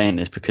bad saying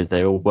this because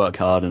they all work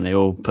hard and they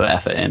all put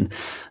effort in,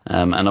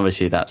 and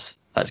obviously that's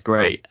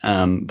great.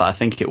 But I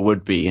think it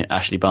would be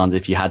Ashley Barnes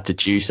if you had to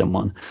choose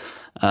someone.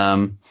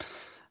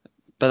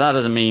 But that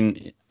doesn't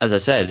mean, as I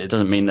said, it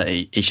doesn't mean that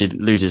he should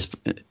lose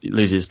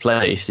his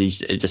place.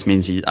 It just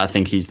means I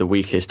think he's the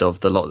weakest of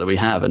the lot that we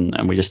have,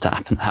 and we just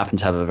happen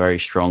to have a very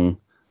strong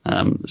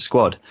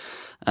squad.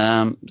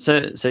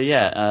 So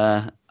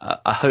yeah,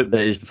 I hope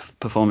that his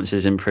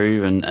performances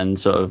improve and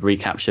sort of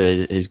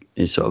recapture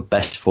his sort of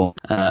best form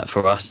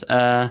for us.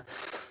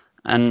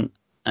 And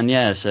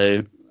yeah,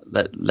 so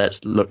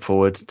let's look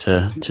forward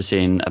to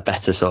seeing a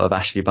better sort of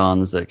Ashley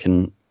Barnes that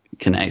can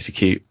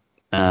execute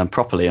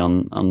properly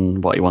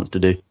on what he wants to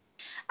do.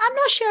 I'm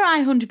not sure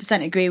I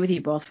 100% agree with you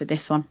both with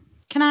this one.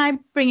 Can I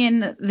bring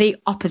in the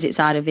opposite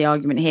side of the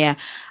argument here?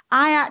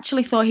 I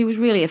actually thought he was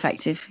really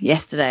effective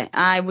yesterday.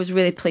 I was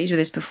really pleased with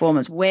his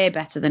performance, way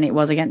better than it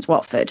was against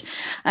Watford.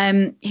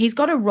 He's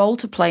got a role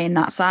to play in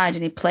that side,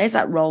 and he plays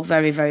that role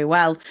very, very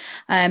well.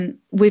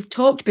 We've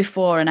talked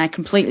before, and I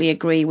completely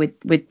agree with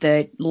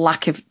the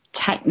lack of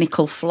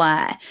technical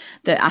flair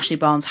that Ashley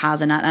Barnes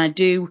has, and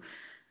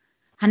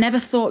I never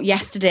thought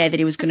yesterday that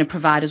he was going to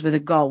provide us with a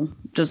goal,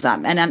 does that?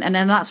 And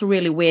that's a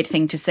really weird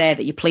thing to say,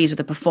 that you're pleased with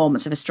the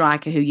performance of a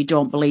striker who you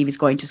don't believe is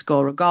going to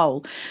score a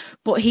goal.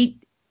 But he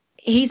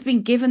he's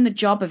been given the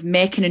job of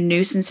making a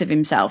nuisance of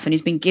himself, and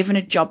he's been given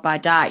a job by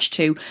Dyche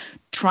to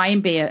try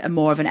and be a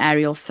more of an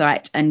aerial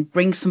threat and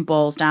bring some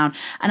balls down.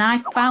 And I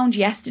found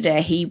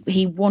yesterday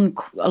he won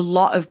a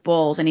lot of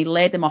balls, and he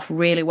laid them off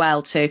really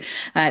well to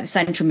the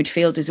central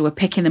midfielders who were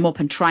picking them up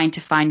and trying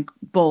to find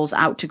balls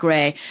out to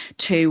Gray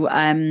to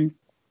run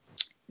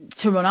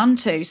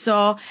onto.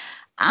 So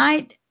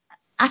I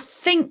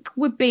think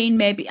we're being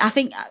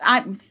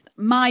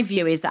my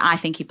view is that I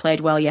think he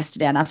played well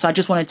yesterday, and so I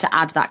just wanted to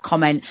add that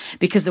comment,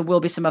 because there will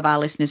be some of our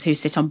listeners who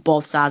sit on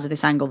both sides of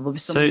this angle. There'll be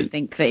some who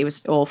think that he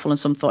was awful and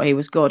some thought he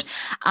was good.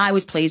 I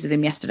was pleased with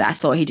him yesterday. I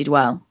thought he did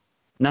well.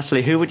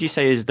 Natalie, who would you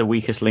say is the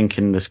weakest link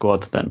in the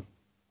squad then?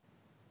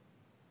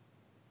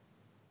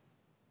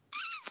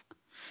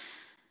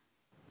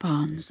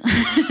 Barnes.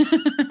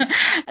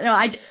 No,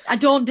 I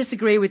don't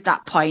disagree with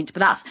that point,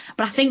 but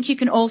I think you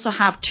can also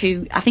have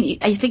two. I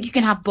think you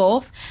can have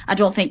both. I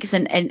don't think it's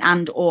an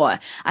and or.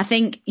 I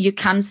think you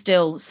can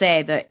still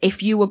say that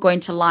if you were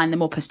going to line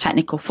them up as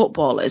technical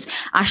footballers,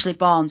 Ashley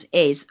Barnes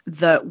is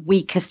the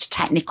weakest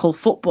technical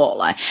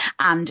footballer.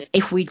 And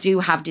if we do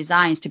have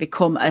designs to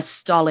become a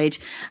solid,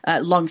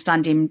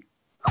 long-standing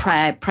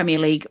Premier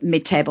League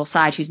mid-table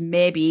side who's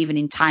maybe even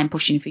in time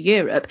pushing for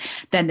Europe,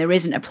 then there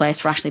isn't a place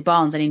for Ashley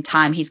Barnes, and in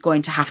time he's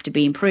going to have to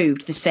be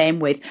improved. The same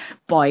with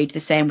Boyd, the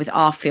same with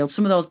Arfield.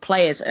 Some of those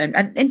players,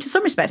 and to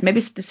some respects maybe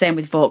it's the same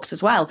with Vokes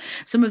as well,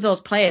 some of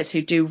those players who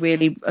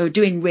are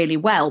doing really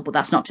well, but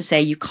that's not to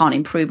say you can't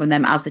improve on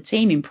them as the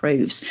team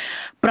improves.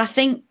 But I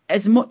think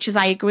as much as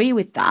I agree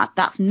with that,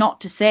 that's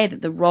not to say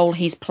that the role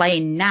he's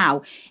playing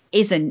now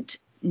isn't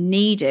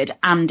needed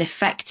and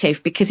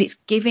effective, because it's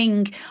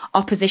giving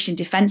opposition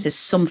defences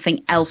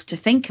something else to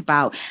think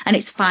about, and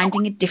it's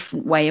finding a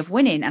different way of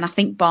winning. And I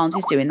think Barnes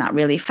is doing that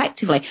really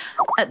effectively.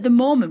 At the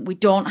moment, we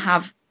don't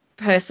have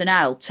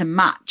personnel to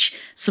match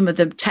some of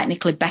the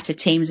technically better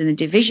teams in the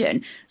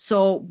division,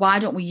 so why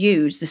don't we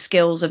use the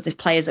skills of the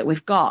players that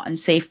we've got and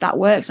see if that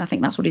works? And I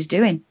think that's what he's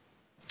doing.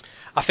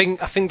 I think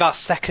that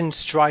second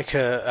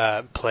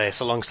striker place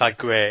alongside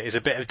Gray is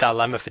a bit of a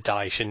dilemma for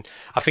Dyche, and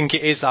I think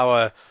it is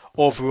our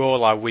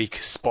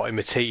weakest spot in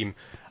the team.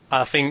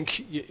 And I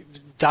think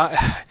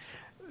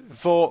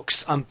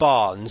Vokes and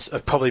Barnes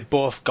have probably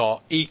both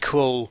got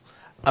equal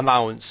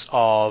amounts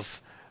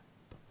of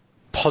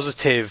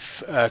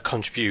positive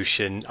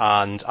contribution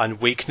and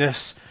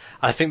weakness.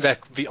 And I think they're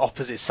the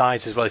opposite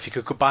sides as well. If you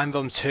could combine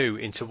them two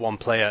into one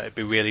player, it'd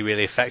be really,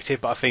 really effective.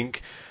 But I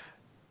think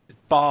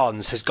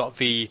Barnes has got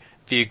the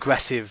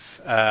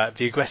aggressive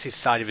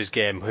side of his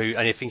game, and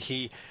I think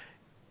he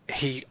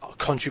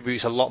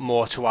contributes a lot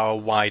more to our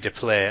wider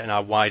play and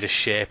our wider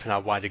shape and our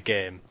wider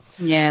game.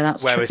 Yeah,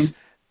 that's true.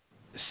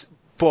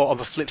 But on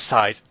the flip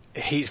side,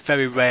 he's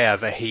very rare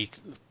that he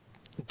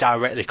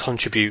directly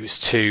contributes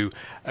to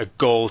a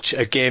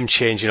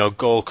game-changing or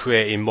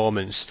goal-creating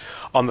moments.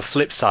 On the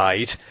flip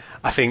side,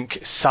 I think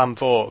Sam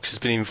Vokes has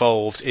been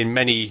involved in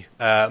many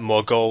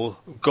more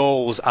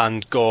goals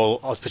and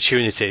goal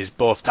opportunities,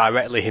 both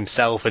directly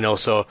himself and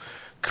also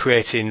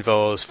creating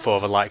those for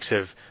the likes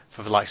of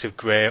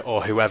Gray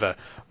or whoever.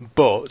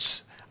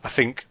 But I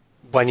think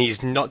when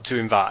he's not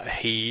doing that,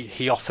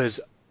 he offers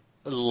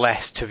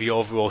less to the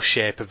overall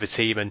shape of the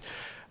team, and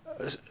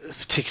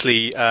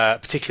particularly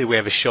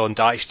where the Sean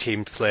Dyche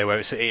team play, where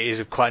it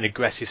is quite an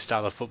aggressive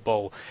style of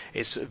football.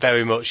 It's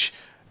very much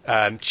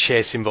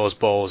chasing those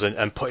balls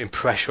and putting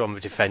pressure on the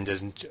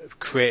defenders and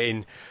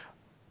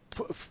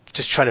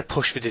just trying to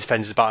push the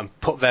defenders back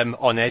and put them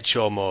on edge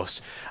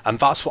almost. And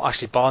that's what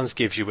Ashley Barnes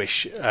gives you,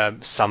 which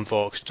Sam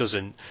Vokes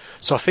doesn't.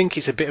 So I think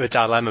it's a bit of a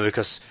dilemma,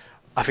 because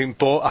I think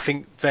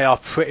they are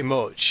pretty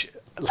much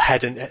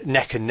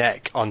neck and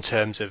neck on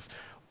terms of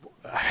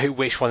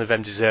which one of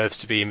them deserves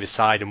to be in the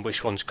side and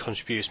which one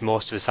contributes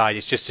most to the side.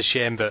 It's just a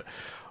shame that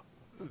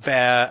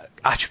their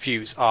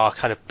attributes are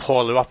kind of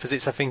polar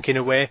opposites, I think, in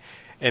a way,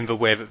 in the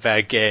way that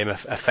their game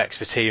affects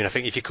the team. And I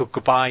think if you could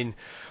combine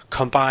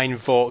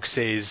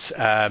Vokes'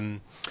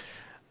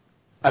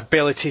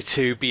 ability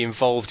to be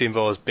involved in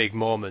those big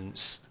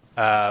moments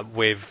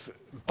with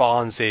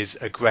Barnes'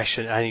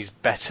 aggression and his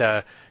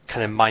better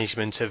kind of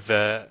management of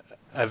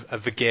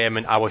the game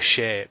and our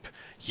shape,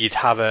 you'd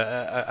have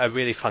a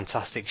really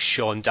fantastic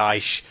Sean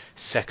Dyche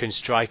second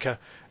striker.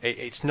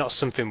 It's not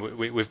something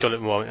we've done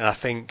at the moment, and I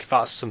think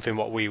that's something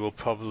what we will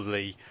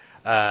probably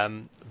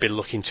be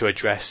looking to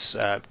address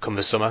come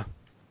the summer.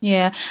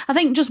 Yeah, I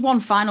think just one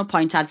final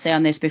point I'd say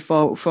on this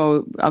before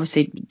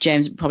obviously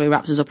James probably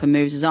wraps us up and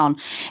moves us on,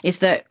 is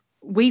that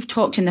we've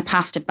talked in the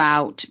past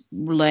about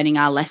learning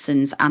our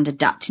lessons and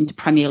adapting to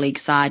Premier League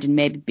side and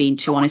maybe being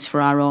too honest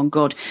for our own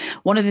good.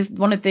 One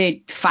of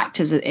the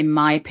factors, in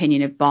my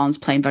opinion, of Barnes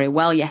playing very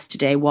well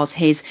yesterday was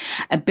his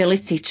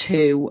ability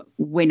to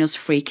win us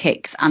free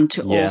kicks and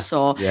to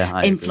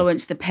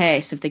influence the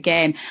pace of the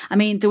game. I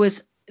mean, there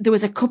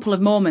was a couple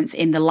of moments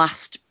in the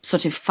last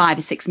sort of 5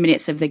 or 6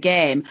 minutes of the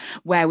game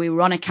where we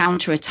were on a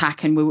counter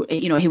attack and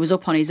he was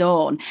up on his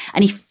own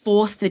and he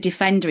forced the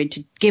defender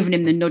into giving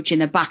him the nudge in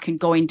the back and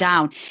going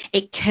down.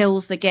 It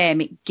kills the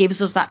game. It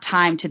gives us that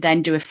time to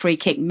then do a free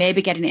kick,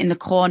 maybe getting it in the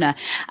corner.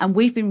 And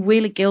we've been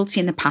really guilty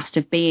in the past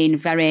of being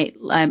very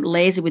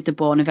lazy with the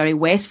ball and very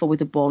wasteful with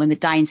the ball in the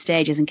dying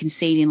stages and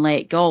conceding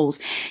late goals.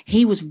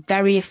 He was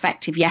very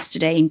effective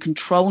yesterday in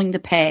controlling the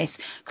pace,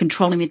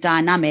 controlling the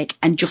dynamic,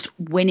 and just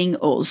winning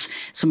us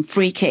some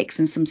free kicks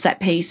and some set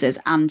pieces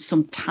and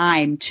some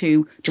time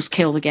to just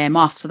kill the game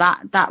off. So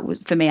that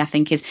was, for me, I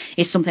think is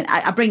something.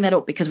 I bring that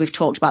up because we've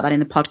talked about that in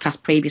the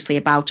podcast previously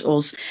about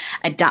us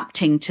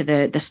adapting to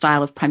the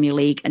style of Premier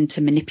League and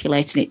to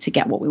manipulating it to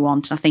get what we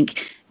want. And I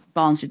think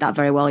Barnes did that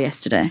very well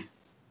yesterday.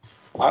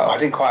 Well, I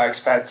didn't quite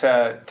expect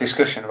a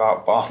discussion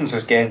about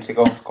Barnes' game to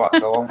go on for quite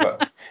so long,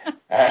 but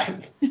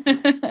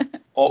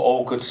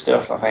all good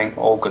stuff, I think.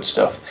 All good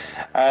stuff.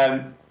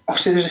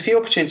 Obviously, there's a few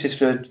opportunities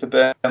for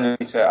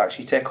Burnley to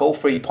actually take all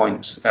 3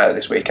 points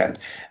this weekend.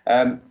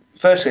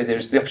 Firstly,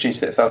 there's the opportunity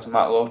that fell to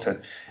Matt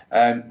Lowton.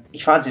 He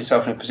finds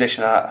himself in a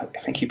position I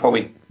think he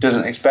probably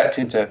doesn't expect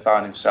him to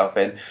find himself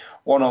in,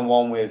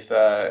 one-on-one with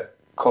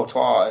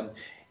Courtois, and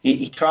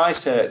he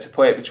tries to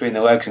play it between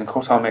the legs, and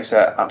Courtois makes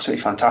an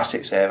absolutely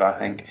fantastic save, I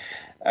think.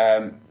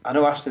 I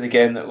know after the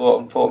game that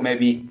Lowton thought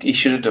maybe he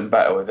should have done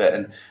better with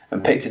it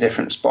and picked a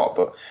different spot,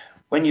 but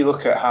when you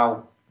look at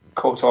how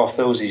Courtois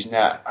fills his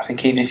net, I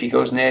think even if he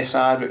goes near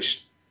side,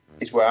 which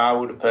is where I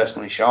would have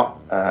personally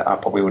shot, I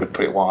probably would have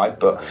put it wide,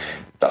 but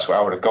that's where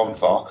I would have gone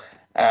for.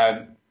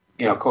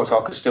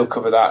 Courtois could still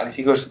cover that, and if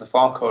he goes to the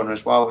far corner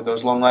as well with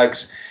those long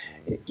legs,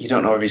 you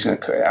don't know if he's going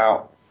to cut it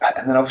out.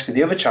 And then obviously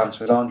the other chance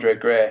was Andre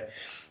Gray.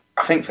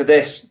 I think for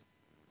this,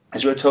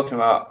 as we're talking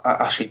about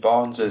Ashley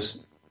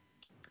Barnes'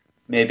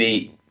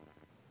 maybe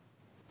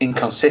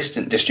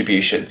inconsistent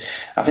distribution,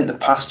 I think the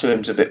pass to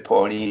him's a bit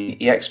poor, and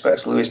he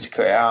expects Lewis to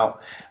cut it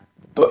out,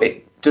 but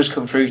it does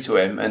come through to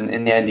him, and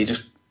in the end he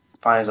just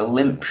finds a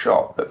limp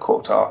shot at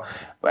Courtois,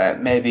 where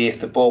maybe if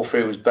the ball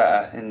through was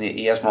better and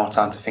he has more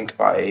time to think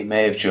about it, he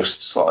may have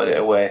just slotted it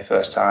away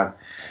first time.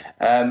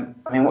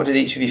 What did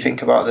each of you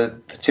think about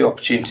the two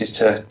opportunities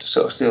to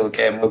sort of steal the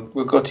game?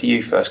 We'll go to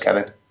you first,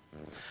 Kevin.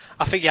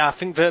 I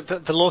think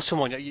the Lawson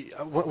one,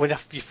 when the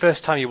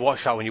first time you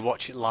watch that, when you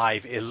watch it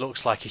live, it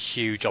looks like a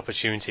huge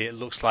opportunity. It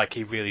looks like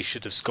he really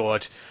should have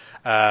scored,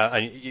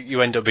 and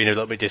you end up being a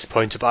little bit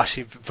disappointed. But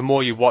actually, the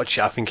more you watch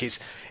it, I think it's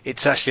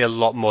actually a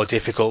lot more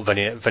difficult than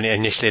it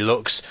initially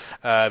looks.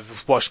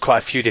 I've watched quite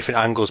a few different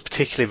angles,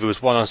 particularly there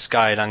was one on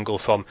Sky, an angle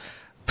from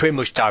pretty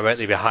much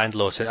directly behind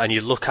Lawson, and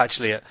you look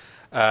actually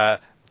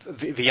at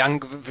the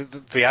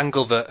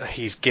angle that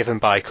he's given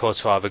by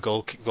Courtois, the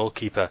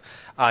goalkeeper,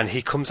 and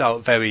he comes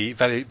out very,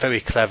 very, very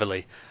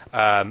cleverly,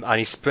 and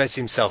he spreads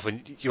himself.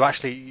 And you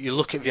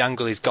look at the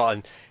angle he's got,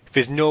 and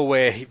there's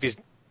nowhere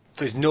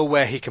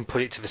he can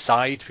put it to the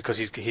side because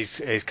he's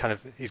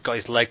got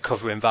his leg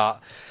covering that.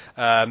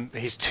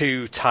 He's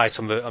too tight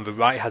on the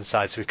right hand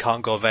side, so he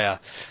can't go there.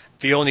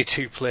 The only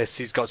two places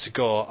he's got to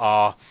go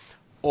are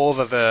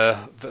over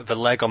the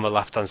leg on the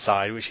left hand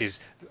side, which is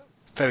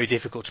very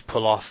difficult to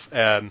pull off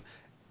in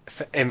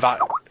that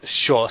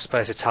short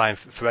space of time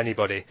for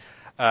anybody,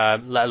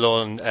 let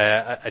alone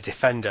a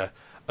defender.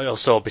 And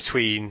also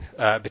between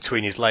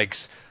his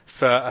legs.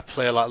 For a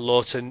player like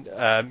Lowton,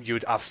 you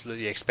would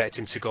absolutely expect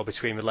him to go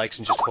between the legs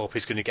and just hope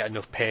he's going to get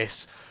enough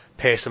pace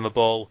on the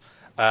ball.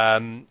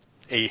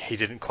 He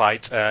didn't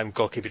quite.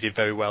 Goalkeeper did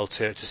very well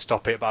to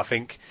stop it, but I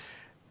think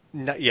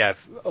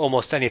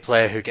almost any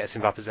player who gets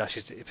in that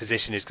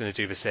position is going to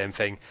do the same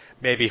thing.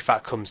 Maybe if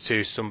that comes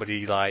to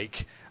somebody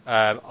like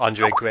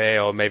Andre Gray,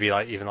 or maybe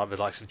even the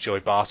likes of Joey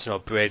Barton or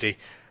Brady,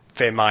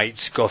 they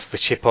might go for the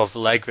chip of the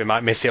leg, they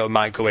might miss it or it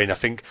might go in. I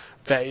think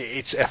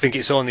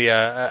it's only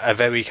a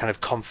very kind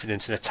of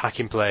confident and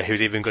attacking player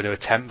who's even going to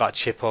attempt that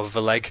chip over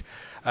the leg.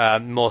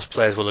 Most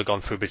players will have gone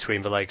through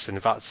between the legs, and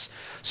that's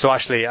so.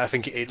 Actually, I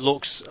think it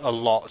looks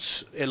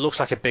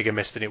like a bigger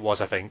miss than it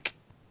was, I think.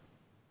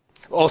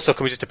 Also,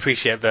 can we just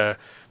appreciate the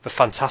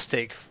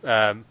fantastic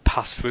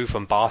pass through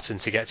from Barton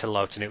to get to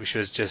Lowton, which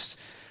was just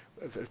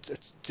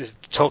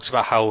talks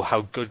about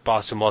how good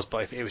Barton was,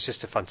 but it was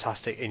just a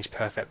fantastic inch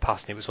perfect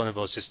pass, and it was one of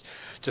those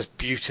just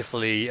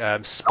beautifully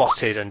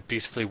spotted and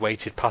beautifully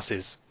weighted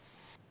passes.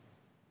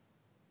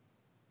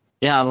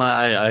 Yeah,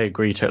 I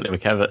agree totally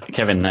with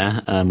Kevin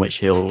there, which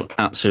he'll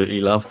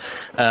absolutely love.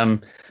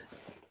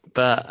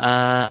 But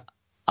I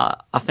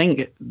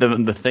think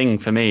the thing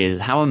for me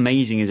is how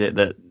amazing is it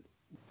that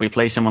we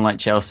play someone like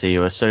Chelsea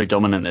who are so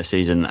dominant this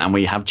season, and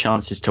we have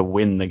chances to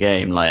win the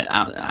game, like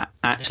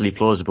actually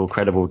plausible,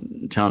 credible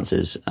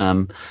chances.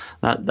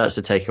 That's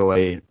the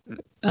takeaway.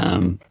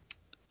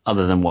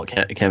 Other than what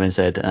Kevin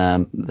said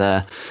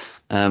there,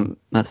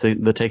 that's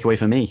the takeaway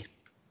for me.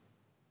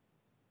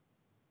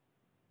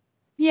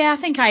 Yeah, I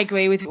think I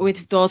agree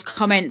with those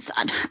comments.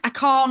 I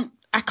can't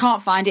I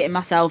can't find it in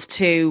myself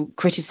to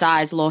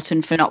criticise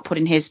Lowton for not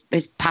putting his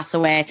pass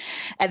away.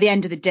 At the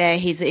end of the day,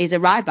 he's a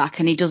right back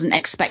and he doesn't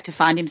expect to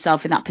find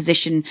himself in that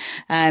position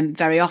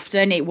very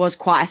often. It was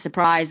quite a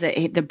surprise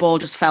that the ball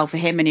just fell for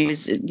him and he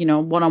was,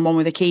 one-on-one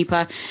with the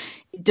keeper.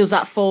 Does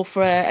that fall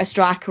for a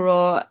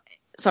striker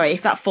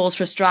if that falls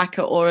for a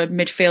striker or a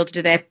midfielder,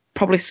 do they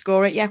probably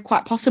score it? Yeah,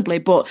 quite possibly.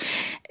 But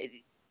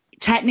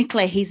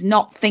technically, he's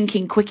not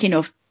thinking quick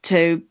enough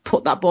to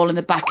put that ball in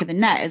the back of the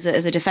net as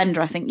a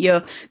defender. I think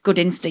your gut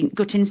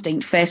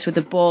instinct faced with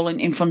the ball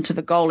in front of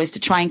a goal is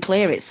to try and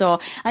clear it. So I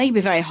think it'd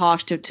be very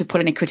harsh to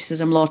put any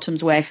criticism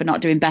Lowton's way for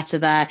not doing better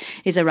there.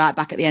 He's a right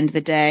back at the end of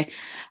the day.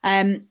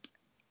 The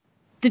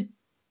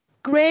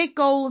Gray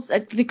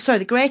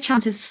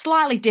chance is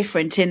slightly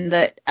different in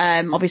that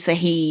obviously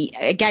he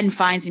again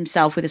finds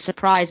himself with a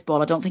surprise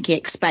ball. I don't think he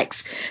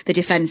expects the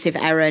defensive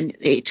error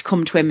to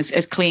come to him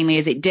as cleanly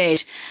as it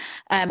did.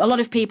 A lot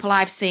of people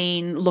I've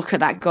seen look at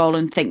that goal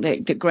and think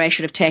that Gray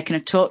should have taken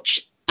a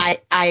touch.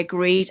 I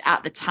agreed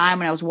at the time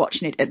when I was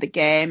watching it at the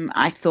game.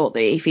 I thought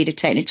that if he'd have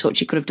taken a touch,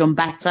 he could have done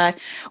better.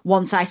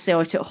 Once I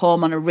saw it at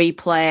home on a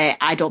replay,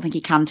 I don't think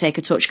he can take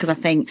a touch because I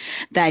think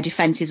their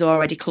defence is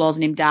already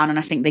closing him down, and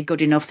I think they're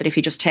good enough that if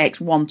he just takes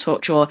one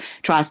touch or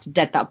tries to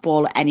dead that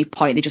ball at any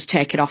point, they just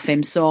take it off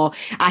him. So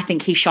I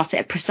think he shot it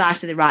at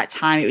precisely the right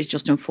time. It was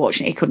just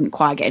unfortunate he couldn't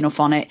quite get enough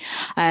on it.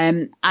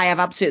 I have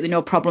absolutely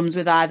no problems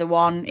with either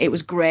one. It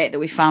was great that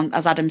we found,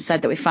 as Adam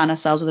said, that we found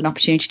ourselves with an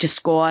opportunity to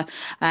score.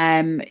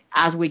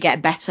 As we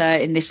get better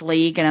in this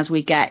league and as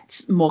we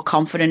get more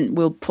confident,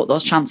 we'll put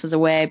those chances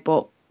away.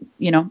 But,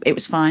 it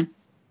was fine.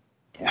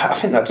 Yeah, I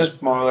think that does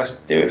more or less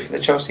do it for the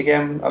Chelsea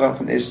game. I don't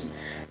think there's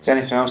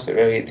anything else that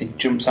really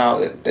jumps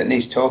out that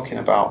needs talking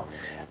about.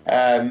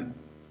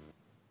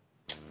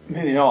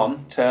 Moving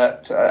on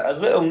to a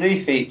little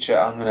new feature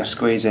I'm going to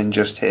squeeze in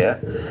just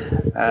here.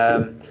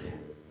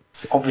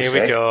 Obviously,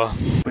 here we go.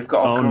 We've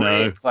got a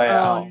great player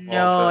out. Oh,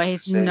 no,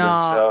 he's season,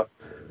 not. So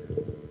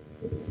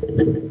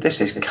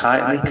this is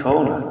Kite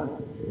Corner.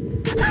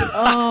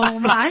 Oh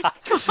my god!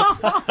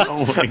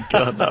 Oh my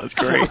god, that was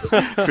great.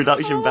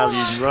 Production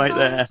values right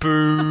there.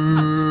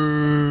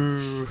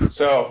 Boo.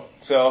 So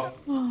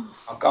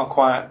I've gone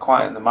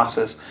quiet in the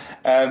masses.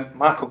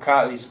 Michael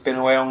Carthy's been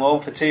away on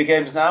loan for 2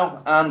 games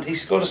now, and he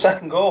scored a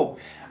second goal.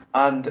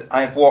 And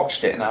I've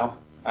watched it now,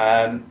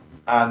 and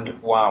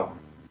wow,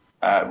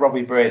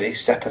 Robbie Brady,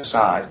 step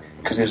aside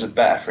because there was a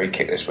better free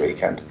kick this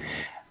weekend.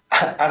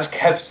 As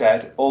Kev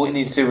said, all he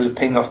needed to do was a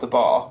ping off the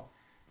bar.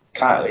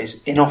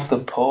 Carthy's in off the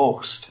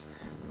post.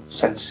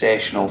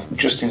 Sensational,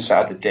 just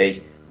inside the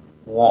D.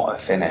 What a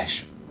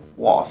finish.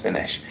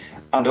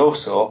 And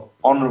also,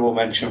 honourable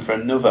mention for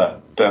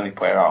another Burnley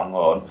player out on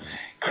loan.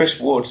 Chris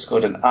Wood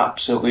scored an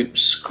absolute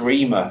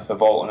screamer for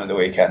Bolton at the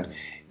weekend.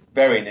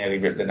 Very nearly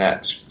ripped the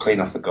nets,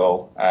 clean off the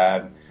goal.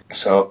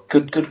 So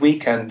good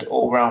weekend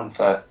all round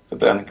for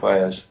Burnley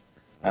players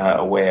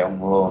away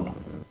on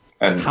loan.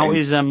 And how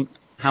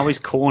is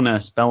corner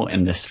spelt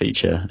in this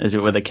feature? Is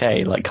it with a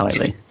K, like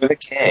Kylie? With a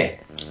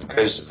K,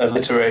 because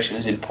alliteration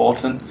is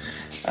important.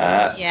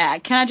 Yeah,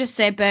 can I just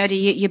say, Birdie,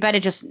 you better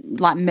just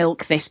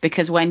milk this,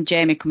 because when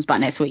Jamie comes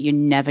back next week, you're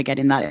never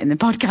getting that in the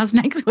podcast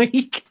next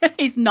week.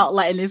 He's not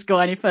letting this go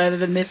any further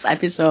than this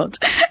episode.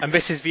 And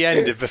this is the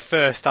end of the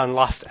first and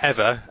last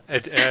ever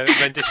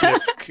rendition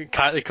of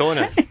Kitely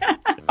Corner.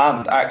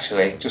 And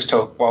actually,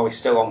 while we're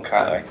still on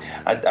Kylie,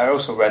 I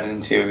also read an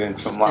interview with him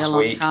from last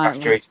week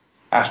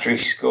after he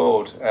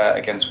scored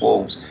against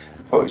Wolves. I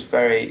thought it was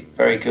very,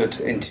 very good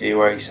interview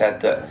where he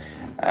said that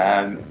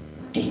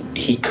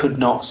he could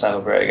not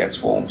celebrate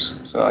against Wolves.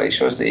 So it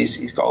shows that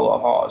he's got a lot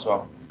of heart as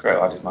well. Great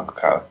lad is Michael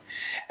Carter.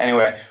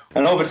 Anyway,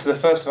 and over to the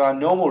first of our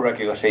normal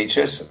regular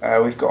features.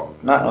 We've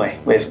got Natalie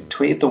with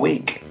Tweet of the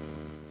Week.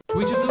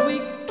 Tweet of the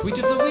Week, Tweet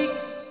of the Week,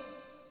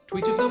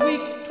 Tweet of the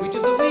Week, Tweet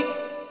of the Week,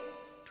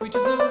 Tweet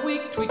of the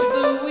Week, Tweet of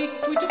the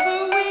Week, Tweet of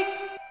the Week.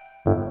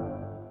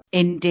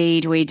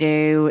 Indeed we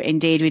do.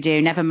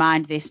 Never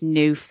mind this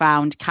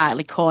newfound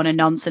Kitely Corner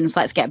nonsense.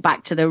 Let's get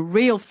back to the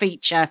real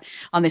feature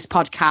on this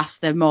podcast,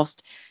 the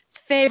most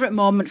favourite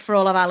moment for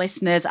all of our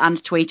listeners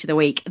and Tweet of the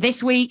Week.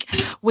 This week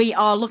we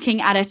are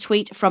looking at a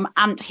tweet from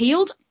Ant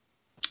Heald,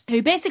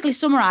 who basically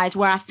summarised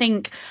where I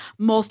think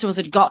most of us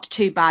had got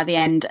to by the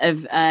end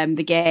of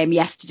the game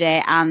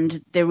yesterday and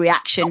the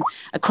reaction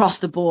across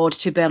the board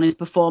to Burnley's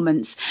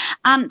performance.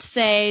 Ant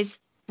says,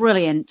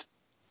 brilliant.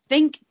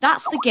 Think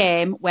that's the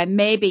game where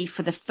maybe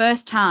for the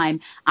first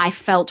time I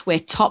felt we're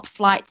top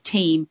flight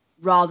team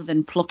rather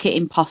than pluck it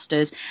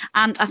imposters.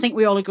 And I think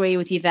we all agree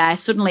with you there.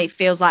 Suddenly it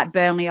feels like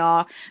Burnley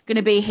are going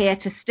to be here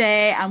to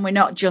stay and we're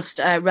not just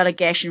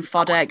relegation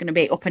fodder, going to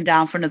be up and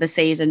down for another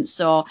season.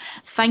 So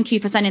thank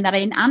you for sending that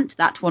in, Ant.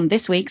 That won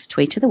this week's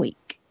Tweet of the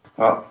Week.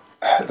 Well,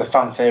 the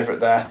fan favourite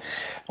there.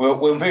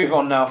 We'll move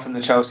on now from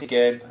the Chelsea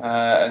game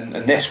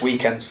and this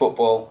weekend's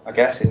football, I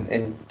guess,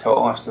 in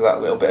total after that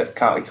little bit of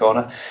Kitely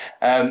Corner.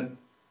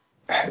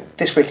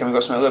 This weekend we've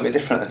got something a little bit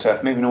different at the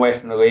turf. Moving away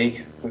from the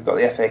league, we've got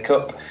the FA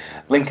Cup.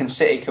 Lincoln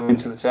City coming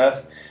to the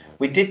turf.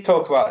 We did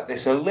talk about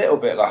this a little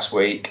bit last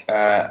week.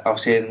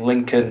 Obviously in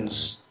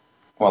Lincoln's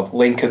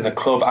Lincoln, the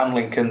club, and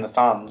Lincoln, the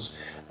fans,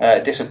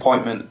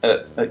 disappointment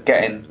at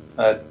getting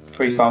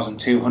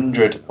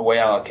 3,200 away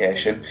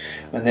allocation,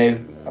 and they,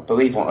 I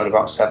believe, wanted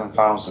about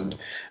 7,000.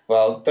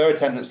 Well, their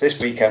attendance this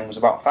weekend was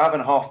about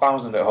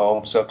 5,500 at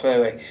home, so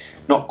clearly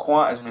not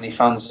quite as many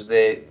fans as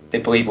they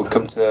believe would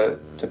come to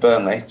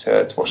Burnley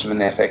to watch them in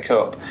the FA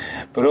Cup.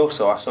 But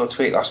also, I saw a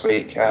tweet last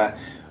week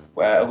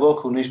where a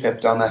local newspaper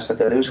down there said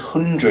that there was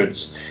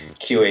hundreds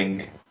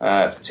queuing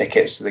for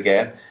tickets to the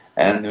game,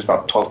 and there was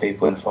about 12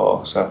 people in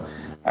for. So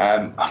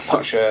I'm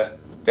not sure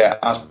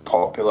they're as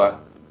popular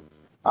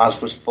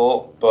as was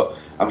thought, but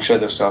I'm sure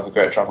they'll still have a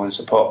great travelling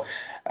support.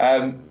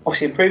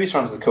 Obviously, in previous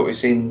rounds of the Cup, we've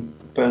seen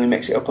Burnley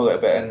mix it up a little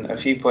bit, and a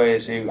few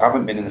players who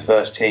haven't been in the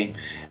first team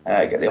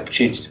get the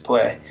opportunity to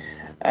play.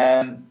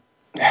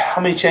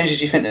 How many changes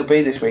do you think there'll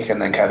be this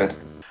weekend then, Kevin?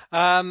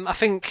 I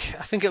think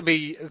it'll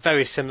be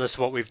very similar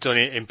to what we've done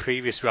in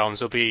previous rounds.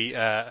 There'll be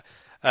a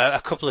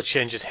couple of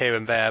changes here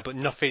and there, but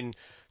nothing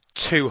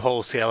too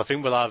wholesale. I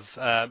think we'll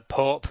have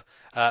Pope,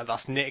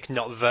 that's Nick,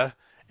 not the,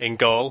 in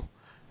goal.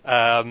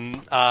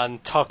 And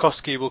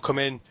Tarkowski will come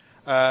in.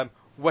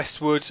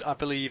 Westwood, I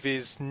believe,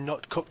 is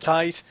not cup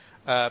tied,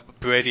 but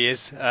Brady is.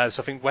 So I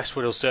think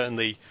Westwood will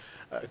certainly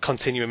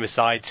continue in the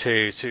side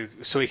so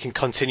he can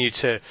continue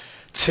to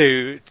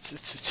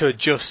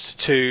adjust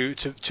to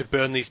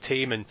Burnley's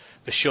team and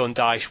the Sean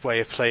Dyche way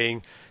of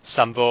playing.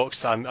 Sam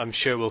Vokes, I'm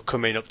sure, will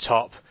come in up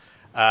top.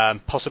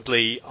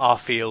 Possibly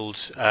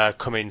Arfield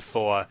come in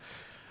for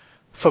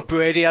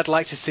Brady. I'd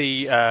like to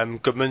see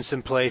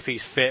Gudmundsson play if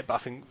he's fit, but I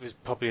think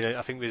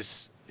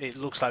it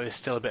looks like there's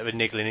still a bit of a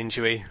niggling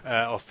injury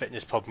or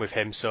fitness problem with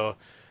him, so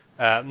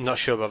I'm not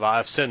sure about that.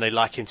 I'd certainly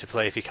like him to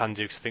play if he can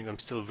do, because I think I'm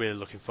still really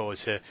looking forward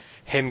to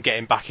him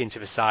getting back into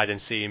the side and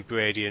seeing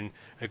Brady and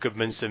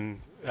Gudmundsson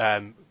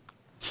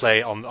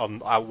play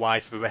on out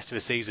wide for the rest of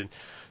the season.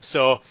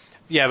 So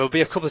yeah, there'll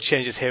be a couple of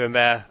changes here and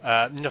there,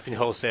 nothing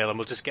wholesale, and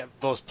we'll just get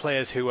those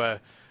players who are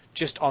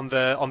just on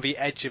the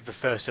edge of the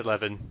first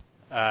 11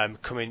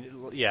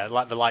 coming,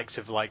 like the likes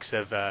of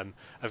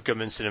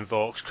Gudmundsson and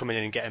Vokes coming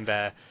in and getting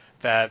their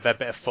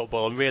bit of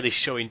football and really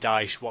showing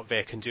Dyche what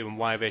they can do and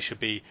why they should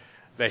be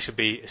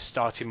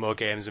starting more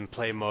games and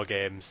playing more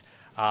games.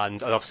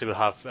 And obviously we'll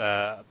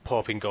have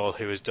Pope in goal,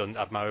 who has done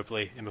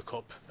admirably in the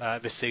cup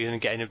this season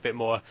and getting a bit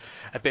more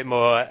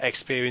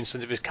experience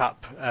under his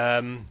cap.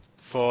 I'm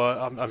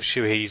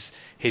sure he's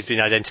been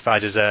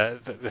identified as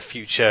the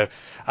future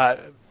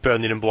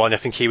Burnley number one. I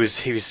think he was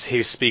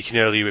speaking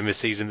earlier in the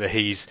season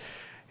that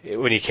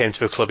when he came to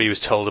the club, he was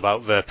told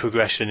about the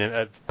progression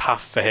and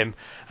path for him.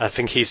 And I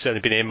think he's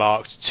certainly been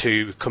earmarked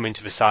to come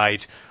into the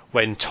side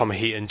when Tom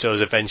Heaton does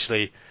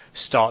eventually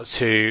start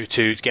to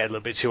get a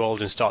little bit too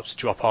old and start to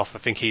drop off. I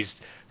think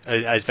he's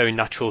a very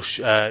natural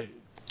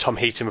Tom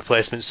Heaton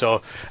replacement.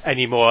 So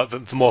the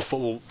more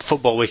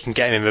football we can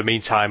get him in the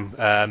meantime,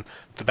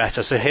 the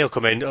better. So he'll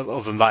come in.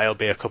 Other than that, it'll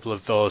be a couple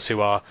of those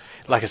who are,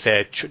 like I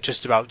said,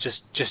 just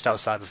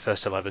outside the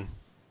first 11.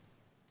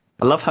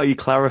 I love how you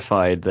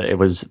clarified that it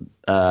was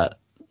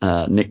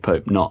Nick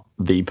Pope, not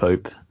the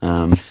Pope,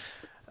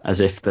 as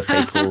if the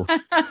papal,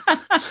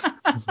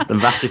 the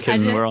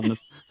Vatican were on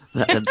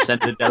had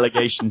sent a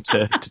delegation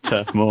to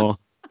Turf Moor.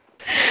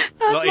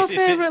 That's my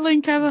favourite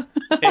link ever.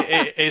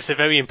 It's a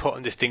very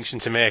important distinction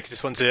to make. I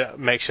just want to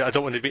make sure I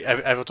don't want to be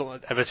ever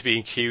to be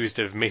accused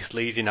of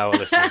misleading our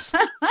listeners.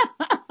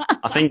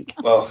 I think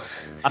we'll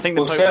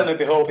Pope certainly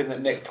be hoping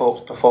that Nick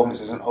Pope's performance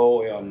isn't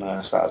holy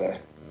on Saturday.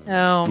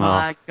 Oh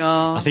my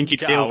God! I think he'd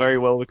deal very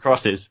well with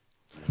crosses.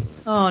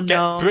 Oh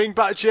no! Bring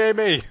back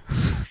Jamie.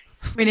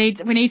 We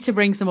need to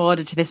bring some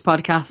order to this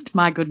podcast.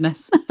 My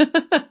goodness.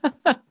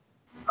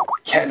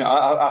 Yeah, no,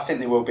 I think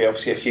there will be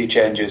obviously a few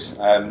changes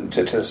to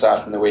the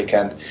side from the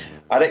weekend.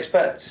 I'd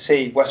expect to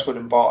see Westwood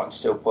and Barton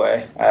still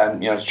play,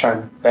 to try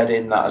and bed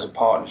in that as a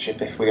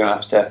partnership if we're going to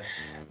have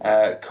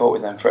to cope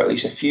with them for at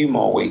least a few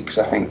more weeks,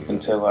 I think,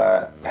 until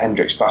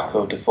Hendricks back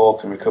or Defoe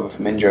can recover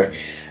from injury.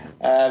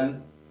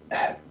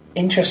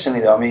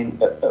 Interestingly, though, I mean,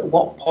 at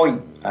what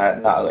point,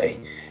 Natalie,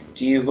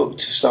 do you look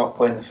to start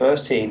playing the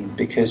first team?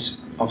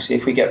 Because obviously,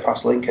 if we get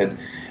past Lincoln,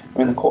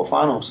 we're in the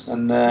quarterfinals,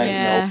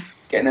 and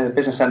getting to the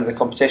business end of the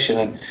competition,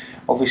 and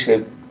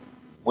obviously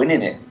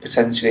winning it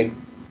potentially,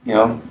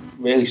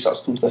 really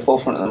starts to come to the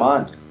forefront of the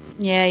mind.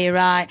 Yeah, you're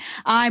right.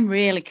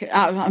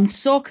 I'm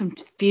so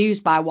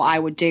confused by what I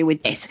would do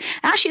with this.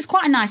 Actually, it's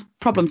quite a nice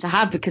problem to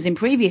have, because in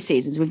previous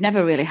seasons we've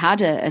never really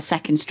had a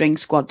second string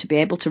squad to be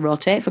able to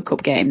rotate for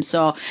cup games.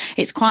 So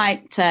it's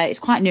quite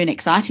new and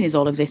exciting, is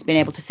all of this, being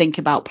able to think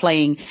about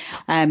playing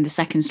the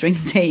second string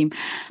team.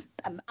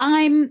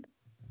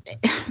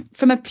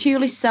 From a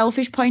purely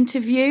selfish point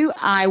of view,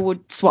 I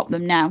would swap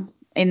them now,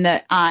 in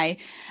that I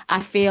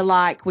I feel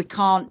like we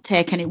can't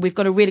take any. We've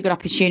got a really good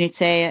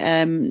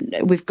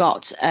opportunity. We've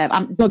got.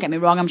 Don't get me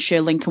wrong. I'm sure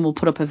Lincoln will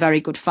put up a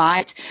very good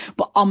fight,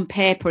 but on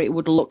paper it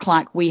would look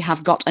like we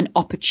have got an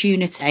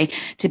opportunity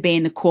to be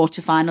in the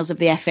quarterfinals of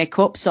the FA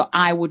Cup. So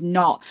I would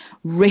not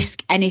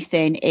risk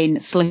anything in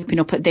slipping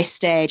up at this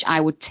stage. I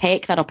would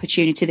take that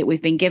opportunity that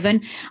we've been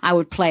given. I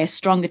would play as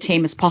strong a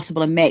team as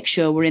possible and make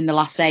sure we're in the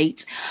last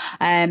 8.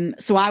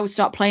 So I would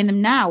start playing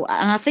them now.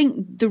 And I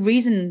think the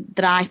reason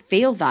that I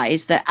feel that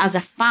is that as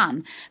a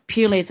fan,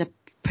 purely as a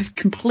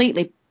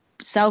completely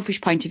selfish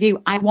point of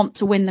view, I want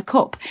to win the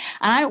cup,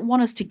 and I don't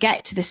want us to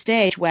get to the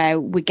stage where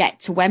we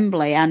get to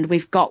Wembley and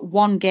we've got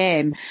one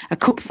game, a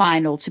cup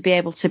final, to be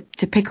able to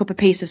pick up a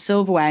piece of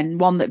silverware, and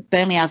one that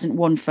Burnley hasn't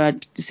won for a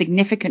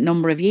significant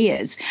number of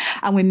years,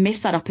 and we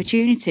miss that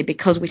opportunity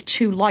because we're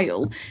too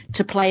loyal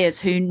to players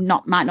who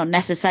might not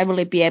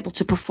necessarily be able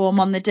to perform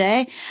on the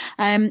day.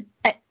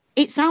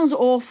 It sounds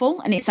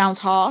awful and it sounds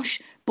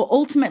harsh, but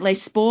ultimately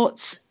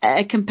sport's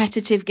a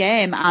competitive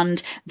game,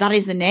 and that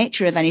is the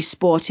nature of any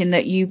sport, in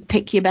that you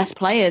pick your best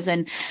players.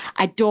 And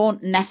I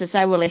don't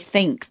necessarily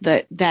think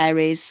that there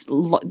is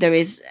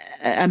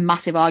a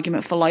massive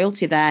argument for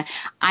loyalty there.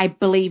 I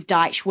believe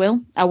Dyche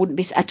will. I wouldn't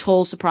be at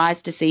all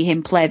surprised to see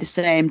him play the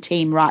same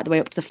team right the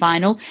way up to the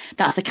final.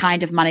 That's the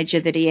kind of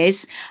manager that he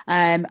is.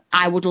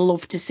 I would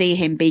love to see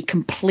him be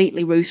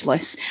completely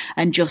ruthless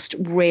and just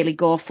really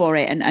go for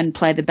it and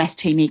play the best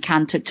team he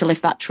can to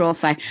lift that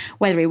trophy.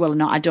 Whether he will or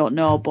not, I don't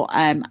know, but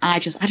I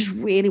just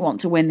really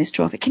want to win this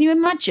trophy. Can you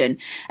imagine,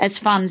 as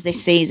fans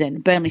this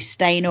season, Burnley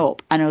staying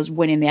up and us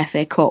winning the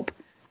FA Cup?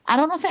 I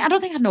don't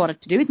think I'd know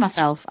what to do with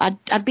myself.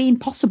 I'd be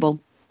impossible.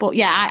 But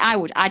yeah,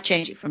 I'd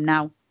change it from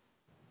now.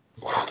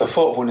 The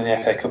thought of winning the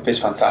FA Cup is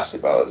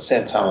fantastic, but at the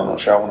same time, I'm not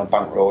sure I want to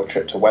bankroll a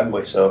trip to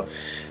Wembley. So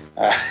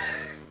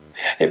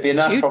it'd be a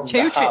nice problem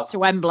to have. 2 trips to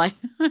Wembley.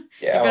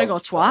 Yeah, you've got to go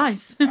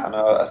twice. I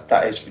know,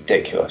 that is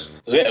ridiculous.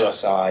 A little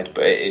aside,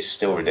 but it is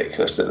still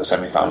ridiculous that the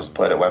semi-finals are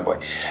played at Wembley.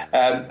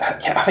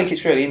 I think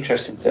it's really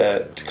interesting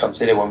to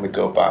consider when we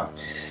go back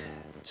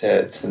to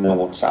the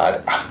Millwall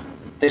side.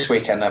 This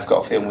weekend, I've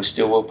got a feeling we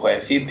still will play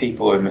a few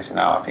people who are missing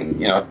out. I think,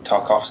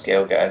 Tarkowski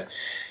will get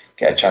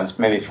a chance,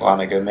 maybe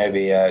Flanagan,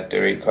 maybe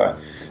Duriqua.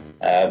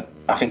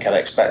 I think I'd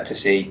expect to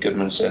see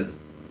Goodmanson,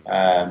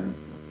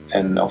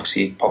 and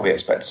obviously you'd probably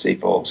expect to see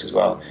Vokes as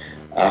well.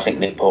 And I think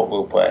Nick Pope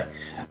will play.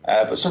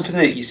 But something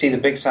that you see the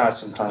big sides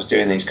sometimes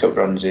doing these cup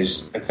runs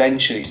is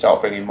eventually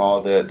start bringing more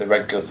of the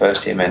regular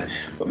first team in,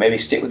 but maybe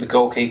stick with the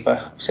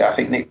goalkeeper. See, I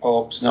think Nick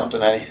Pope's not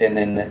done anything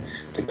in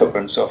the cup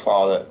run so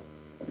far that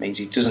means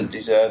he doesn't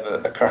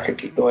deserve a crack at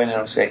keep going. And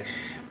obviously,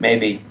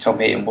 maybe Tom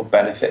Heaton would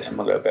benefit from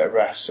a little bit of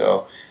rest.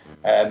 So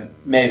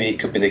maybe it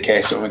could be the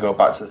case that when we go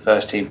back to the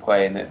first team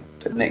playing,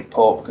 that Nick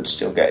Pope could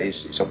still get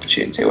his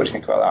opportunity. What do you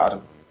think about that,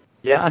 Adam?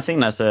 Yeah, I think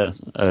that's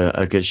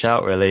a good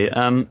shout, really.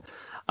 I'm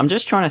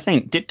just trying to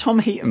think. Did Tom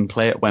Heaton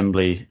play at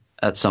Wembley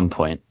at some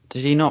point?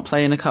 Did he not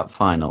play in a cup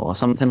final or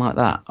something like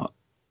that?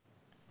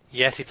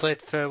 Yes, he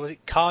played for, was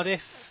it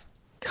Cardiff?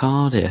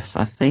 Cardiff,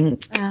 I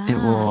think it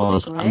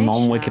was. I'm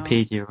on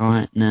Wikipedia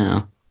right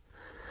now.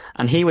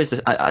 And he was,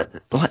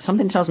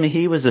 something tells me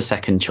he was the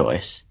second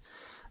choice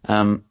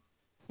at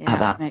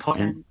that point.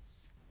 Sense.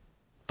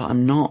 But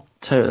I'm not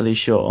totally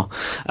sure.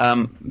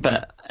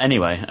 But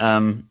anyway,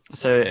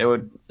 so it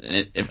would.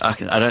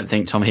 I don't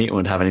think Tom Heaton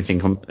would have anything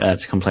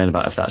to complain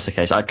about if that's the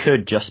case. I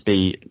could just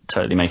be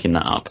totally making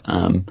that up,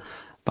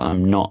 but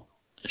I'm not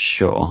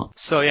sure.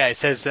 So yeah, it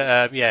says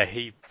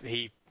he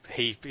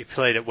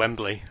played at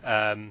Wembley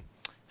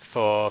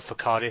for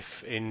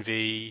Cardiff in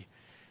the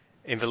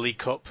League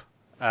Cup,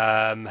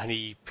 and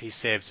he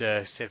saved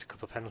a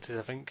couple of penalties,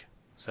 I think.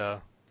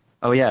 So.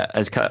 Oh yeah,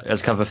 as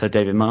cover for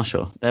David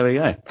Marshall. There we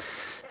go.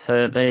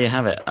 So there you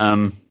have it.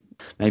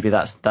 Maybe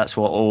that's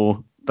what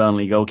all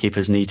Burnley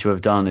goalkeepers need to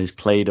have done, is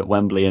played at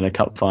Wembley in a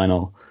cup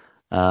final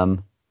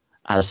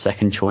as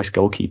second choice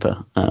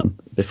goalkeeper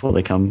before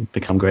they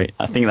become great.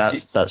 I think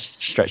that's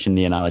stretching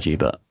the analogy,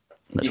 but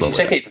you can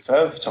take it even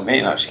further for Tom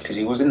Heaton, actually, because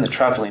he was in the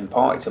travelling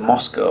party to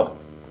Moscow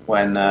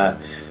when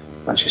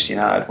Manchester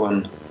United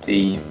won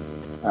the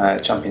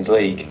Champions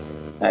League.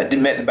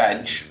 Didn't make the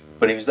bench,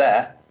 but he was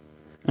there.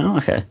 Oh,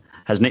 okay.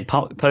 Has Nick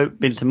Pope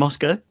been to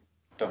Moscow?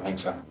 Don't think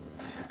so.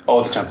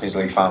 Or the Champions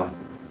League final.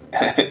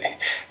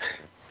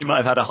 He might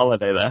have had a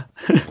holiday there.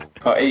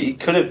 Oh, he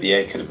could have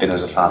been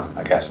as a fan,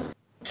 I guess.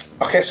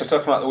 Okay, so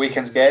talking about the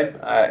weekend's game,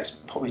 it's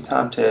probably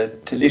time to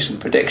do some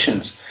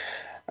predictions.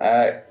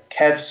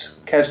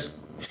 Kev's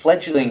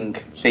fledgling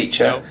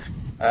feature.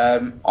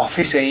 No.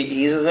 Obviously,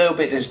 he's a little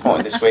bit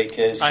disappointed this week.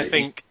 I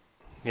think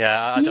we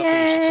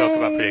should talk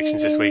about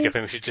predictions this week. I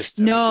think we should just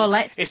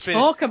let's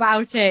talk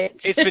about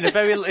it.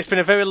 It's been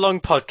a very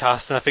long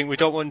podcast, and I think we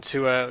don't want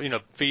to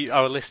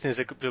our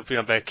listeners will be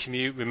on their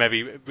commute. We may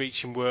be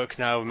reaching work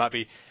now. We might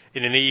be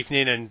in an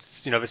evening, and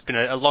it's been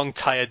a long,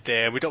 tired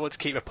day. We don't want to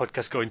keep the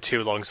podcast going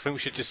too long, so I think we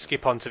should just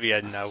skip on to the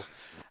end now,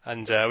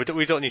 and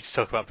we don't need to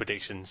talk about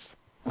predictions.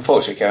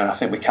 Unfortunately, Karen, I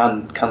think we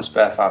can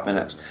spare 5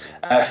 minutes.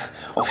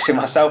 Obviously,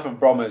 myself and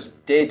Brommers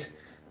did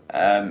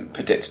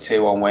predict a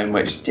 2-1 win,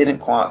 which didn't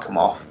quite come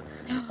off.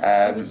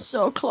 It was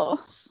so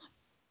close.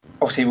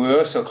 Obviously, we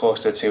were so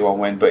close to a 2-1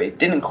 win, but it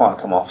didn't quite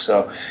come off.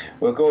 So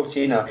we'll go over to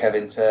you now,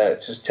 Kevin, to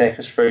just take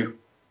us through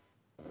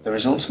the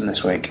results from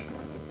this week.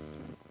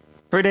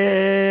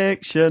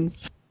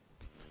 Predictions.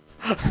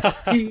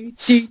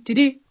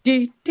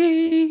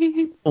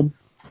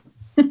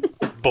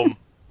 Boom.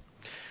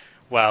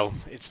 Well,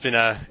 it's been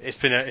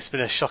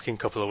a shocking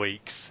couple of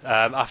weeks.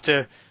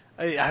 After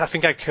I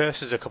think I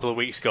cursed us a couple of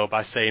weeks ago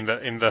by saying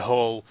that in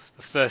the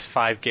first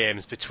 5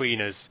 games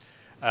between us,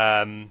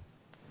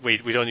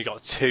 we'd only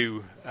got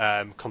 2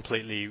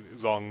 completely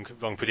wrong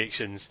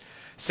predictions.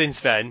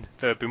 Since then,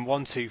 there have been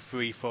 1, 2,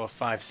 3, 4,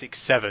 5, 6,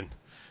 7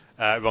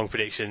 wrong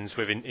predictions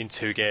in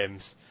 2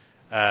 games.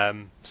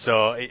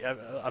 So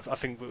I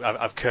think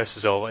I've cursed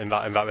us all in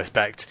that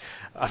respect.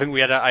 I think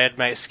I had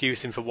my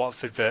excuse in for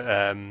Watford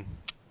that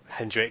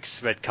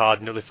Hendricks' red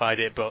card nullified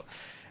it, but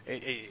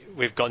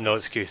we've got no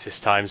excuse this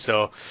time.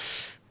 So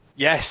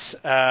yes,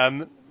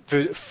 for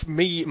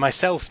me,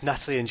 myself,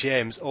 Natalie and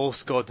James all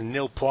scored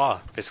nil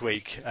points this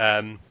week.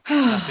 Natalie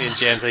and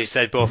James, as you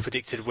said, both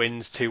predicted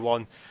wins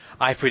 2-1.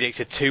 I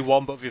predicted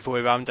 2-1, but the other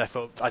way around,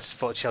 I just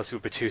thought Chelsea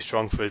would be too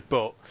strong for us.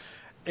 But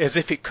as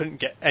if it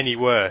couldn't get any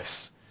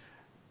worse,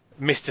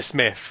 Mr.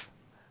 Smith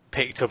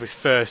picked up his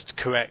first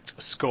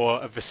correct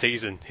score of the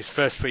season, his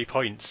first 3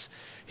 points.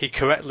 He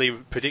correctly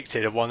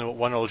predicted a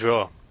 1-1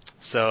 draw.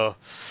 So,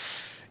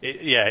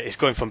 it's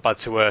going from bad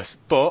to worse.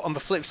 But on the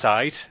flip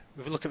side,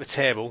 if we look at the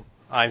table,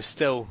 I've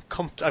still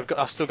got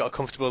a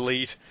comfortable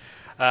lead.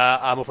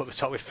 I'm up at the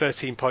top with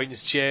 13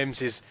 points.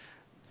 James is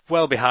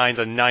well behind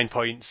on 9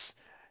 points.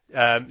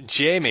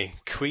 Jamie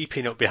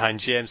creeping up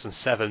behind James on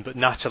 7, but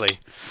Natalie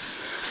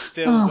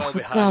still well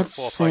behind on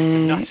 4 points.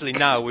 And Natalie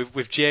now,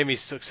 with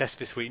Jamie's success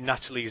this week,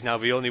 Natalie is now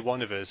the only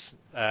one of us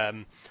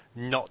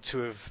not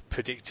to have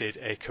predicted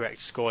a correct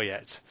score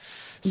yet.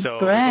 So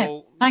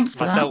great. Thanks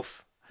for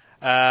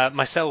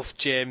myself,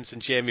 James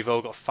and Jamie have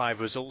all got 5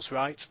 results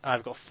right.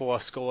 I've got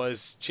 4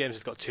 scores. James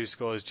has got 2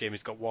 scores.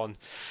 Jamie's got 1.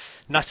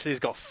 Natalie's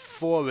got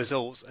 4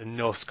 results and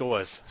no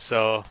scores.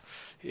 So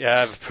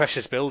the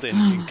pressure's building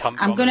in Camp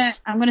Bromers.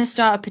 I'm gonna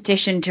start a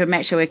petition to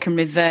make sure we can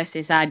reverse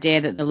this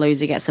idea that the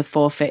loser gets a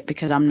forfeit,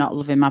 because I'm not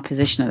loving my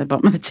position at the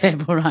bottom of the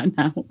table right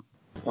now.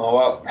 Oh,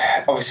 well,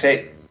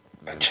 obviously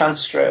a chance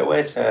straight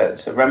away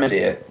to remedy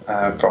it,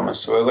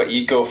 Promise. So we'll let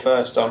you go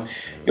first on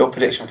your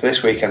prediction for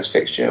this weekend's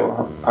fixture.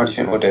 How do you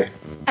think we'll do?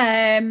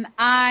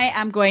 I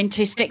am going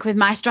to stick with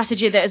my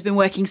strategy that has been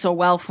working so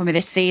well for me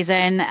this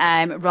season,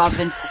 rather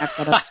than I've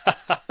got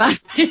a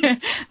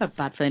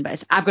bad feeling,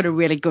 but I've got a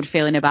really good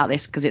feeling about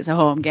this because it's a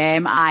home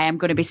game. I am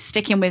going to be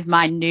sticking with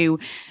my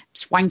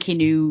swanky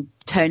new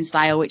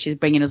turnstile, which is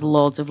bringing us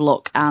loads of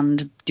luck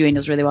and doing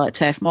us really well at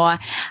Turf Moor.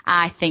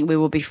 I think we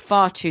will be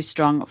far too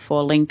strong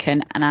for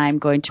Lincoln, and I'm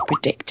going to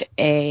predict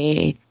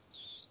a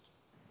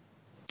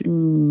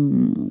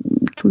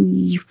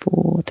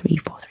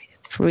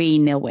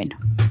 3-0 win.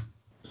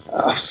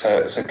 So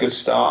it's a good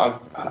start.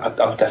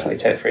 I'll definitely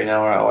take 3-0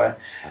 right away.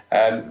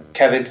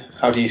 Kevin,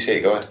 how do you see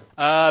it going?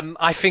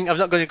 I think I'm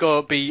not going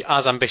to be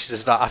as ambitious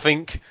as that. I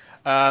think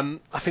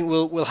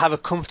we'll have a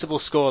comfortable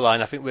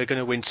scoreline. I think we're going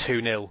to win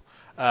 2-0.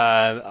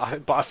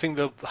 But I think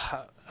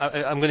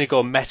I'm going to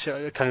go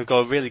meta,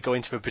 really go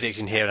into the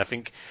prediction here, and I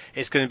think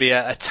it's going to be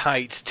a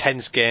tight,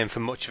 tense game for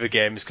much of the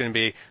game. It's going to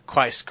be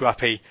quite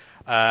scrappy,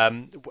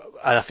 and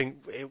I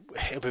think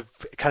it'll be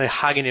kind of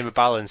hanging in the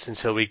balance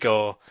until we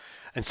get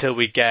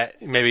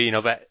maybe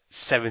that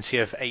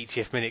 70th,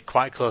 80th minute,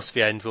 quite close to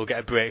the end. We'll get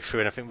a breakthrough,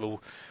 and I think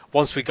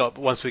once we get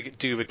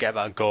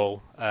that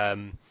goal,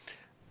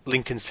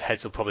 Lincoln's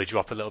heads will probably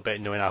drop a little bit,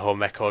 knowing our home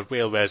record.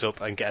 We'll raise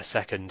up and get a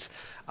second,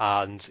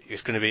 and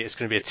it's going to be a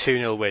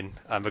 2-0 win.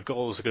 And the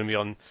goals are going to be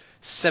on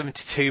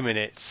 72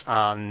 minutes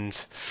and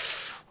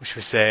what should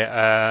we say,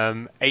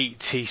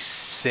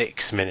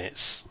 86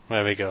 minutes.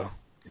 There we go.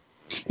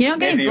 You're not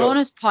getting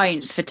bonus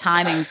points for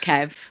timings,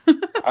 Kev.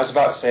 I was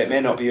about to say, it may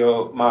not be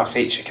my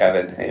feature,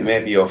 Kevin. It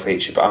may be your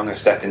feature, but I'm going to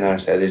step in there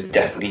and say there's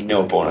definitely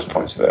no bonus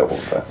points available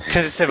for.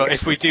 Because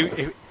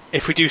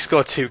if we do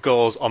score 2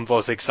 goals on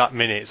those exact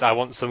minutes, I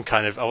want some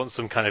kind of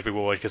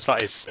reward, because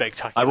that is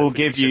spectacular. I will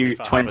give you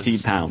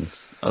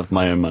 £20 of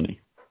my own money.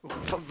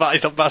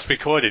 That's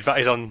recorded. That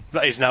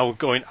is now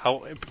going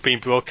out, being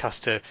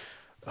broadcast to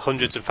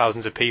hundreds of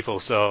thousands of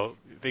people. So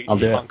you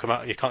can't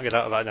get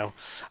out of that now.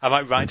 I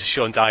might write to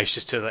Sean Dyche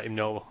just to let him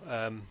know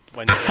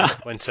when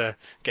to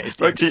get his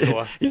team to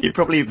score. You're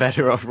probably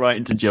better off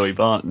writing to Joey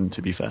Barton,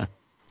 to be fair.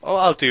 Oh,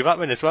 I'll do that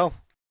one as well.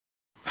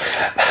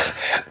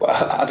 Well,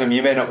 Adam,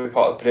 you may not be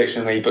part of the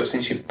prediction league, but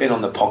since you've been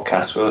on the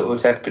podcast, we'll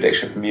take a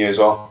prediction from you as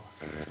well.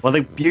 Well,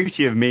 the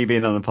beauty of me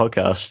being on the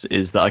podcast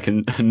is that I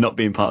can, not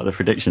being part of the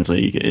predictions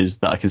league, is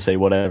that I can say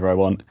whatever I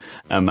want.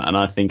 And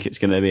I think it's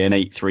going to be an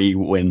 8-3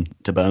 win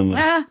to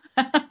Burnley.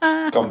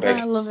 Gone big.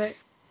 I love it.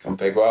 Gone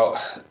big.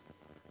 Well,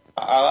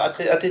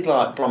 I did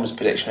like Brom's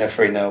prediction of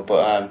 3-0,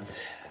 but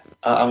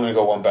I'm going to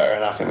go one better,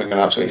 and I think we're going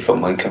to absolutely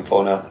thump Lincoln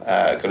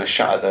 4-0. Going to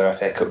shatter their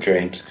FA Cup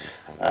dreams.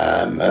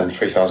 and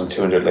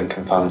 3,200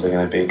 Lincoln fans are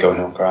going to be going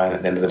home crying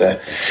at the end of the day.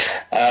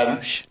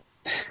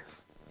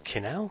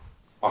 Kinel?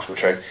 Marshall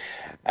true.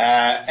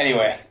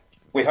 Anyway,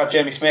 we've had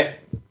Jamie Smith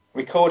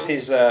record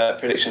his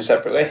prediction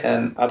separately,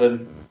 and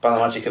Adam, by the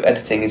magic of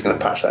editing, is going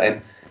to patch that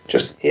in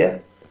just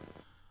here.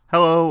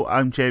 Hello,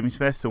 I'm Jamie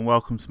Smith, and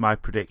welcome to my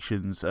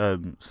predictions.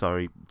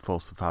 Sorry,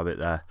 force of habit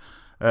there.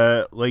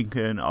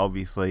 Lincoln,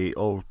 obviously,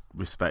 all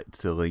respect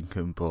to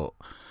Lincoln, but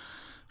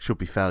should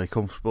be fairly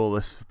comfortable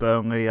this for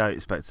Burnley. I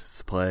expect us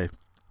to play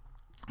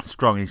a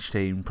strongish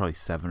team, probably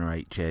 7 or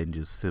 8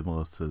 changes,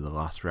 similar to the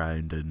last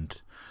round, and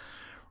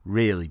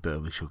really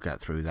Burnley should get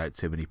through without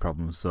too many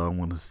problems. So I'm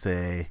going to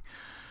say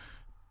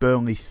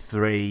Burnley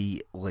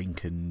 3,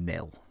 Lincoln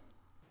 0.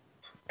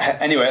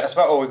 Anyway, that's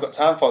about all we've got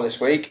time for this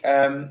week.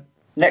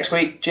 Next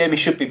week, Jamie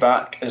should be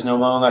back as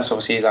normal, unless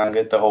obviously he's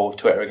angered the whole of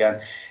Twitter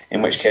again,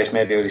 in which case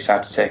maybe he'll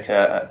decide to take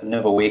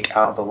another week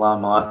out of the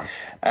limelight.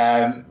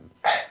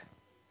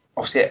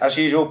 Obviously, as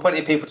usual, plenty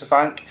of people to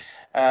thank.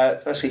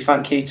 Firstly,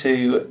 thank you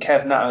to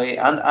Kev, Natalie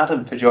and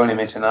Adam for joining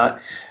me tonight.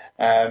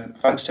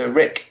 Thanks to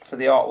Rick for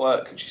the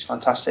artwork, which is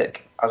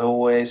fantastic, as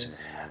always.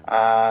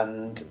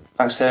 And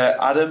thanks to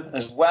Adam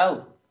as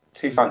well.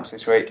 2 thanks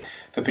this week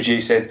for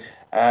producing.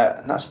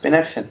 And that's been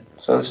everything.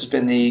 So this has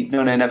been the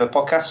No Nay Never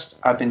podcast.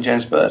 I've been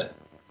James Bird.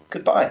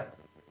 Goodbye.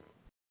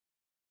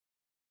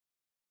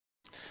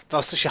 That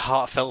was such a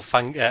heartfelt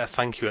thank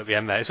you at the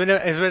end there. Is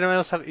anyone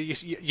else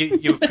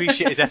you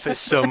appreciate his efforts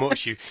so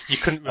much you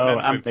couldn't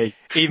remember him,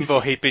 even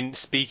though he'd been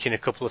speaking a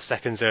couple of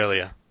seconds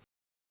earlier?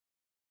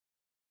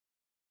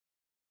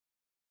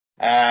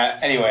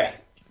 Anyway,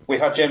 we've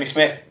had Jamie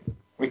Smith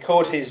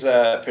record his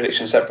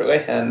prediction separately,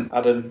 and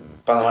Adam,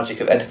 by the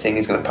magic of editing,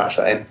 is going to patch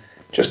that in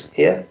just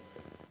here.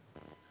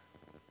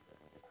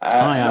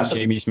 Hi, I'm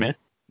Jamie Smith.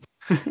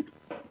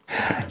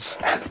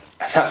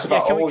 That's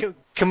about all.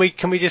 Can we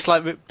just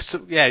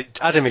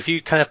Adam, if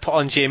you kind of put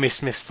on Jamie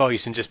Smith's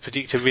voice and just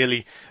predict a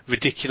really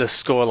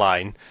ridiculous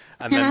scoreline,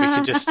 and then we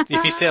can just,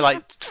 if you say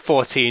like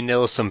 14-0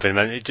 or something,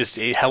 then it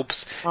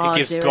helps. It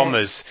gives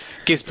Bromers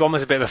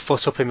a bit of a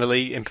foot up in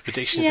the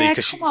predictions league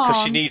because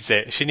she needs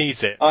it. She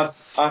needs it. I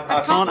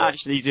can't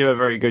actually do a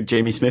very good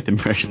Jamie Smith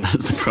impression.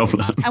 That's the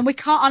problem. And we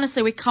can't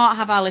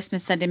have our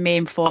listeners sending me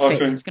in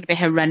forfeits. It's going to be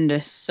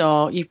horrendous.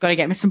 So you've got to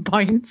get me some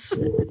points.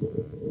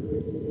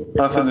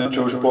 I think that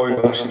George Boyd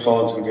and Ashley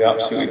Barnes are going to be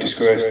absolutely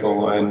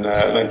disgraceful, and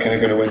Lincoln are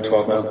going to win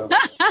 12-0.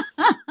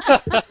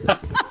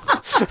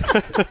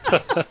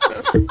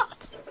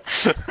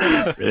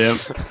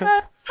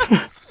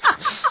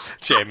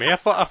 Jamie, I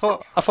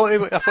thought he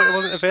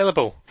wasn't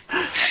available.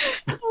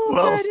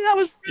 Well,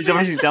 he's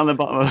obviously down the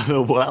bottom of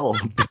a well.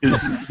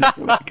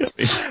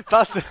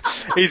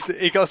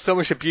 He got so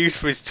much abuse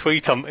for his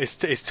tweet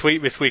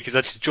this week. He's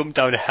had to jump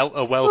down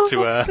a well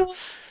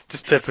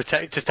just to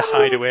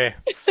hide away.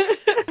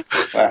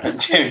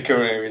 Jamie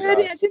currently resides.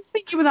 I didn't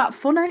think you were that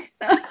funny.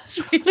 That's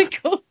really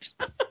good.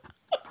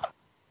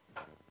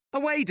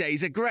 Away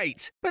days are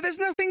great, but there's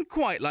nothing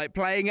quite like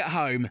playing at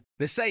home.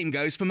 The same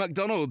goes for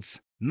McDonald's.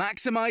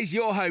 Maximise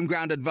your home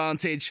ground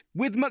advantage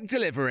with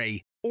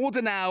McDelivery.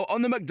 Order now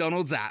on the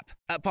McDonald's app.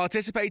 At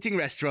participating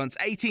restaurants,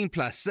 18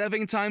 plus,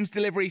 serving times,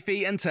 delivery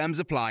fee and terms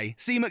apply.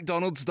 See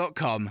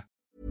mcdonalds.com.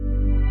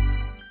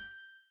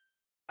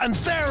 And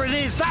there it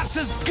is, that's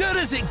as good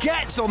as it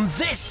gets on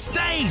this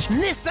stage.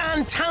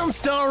 Nissan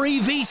Townstar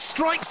EV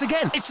strikes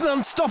again. It's an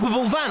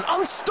unstoppable van,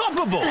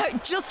 unstoppable.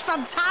 Just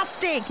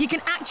fantastic. You can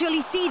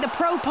actually see the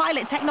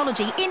ProPilot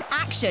technology in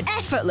action.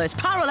 Effortless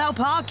parallel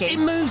parking.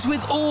 It moves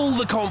with all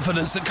the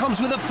confidence that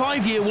comes with a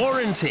 5-year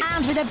warranty.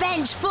 And with a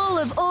bench full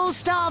of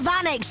all-star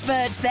van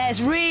experts,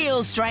 there's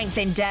real strength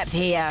in depth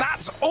here.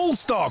 That's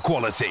all-star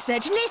quality.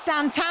 Search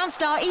Nissan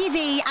Townstar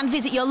EV and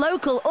visit your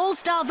local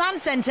all-star van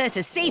centre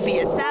to see for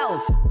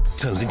yourself.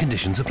 Terms and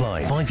conditions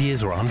apply. 5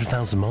 years or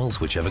 100,000 miles,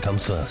 whichever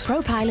comes first.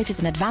 ProPilot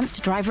is an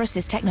advanced driver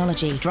assist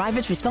technology.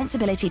 Driver's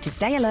responsibility to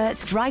stay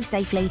alert, drive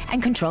safely,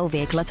 and control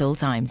vehicle at all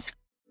times.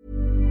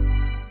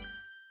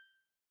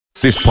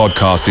 This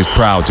podcast is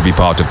proud to be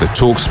part of the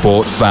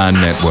TalkSport Fan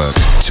Network.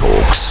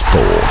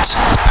 TalkSport.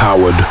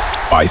 Powered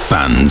by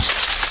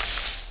fans.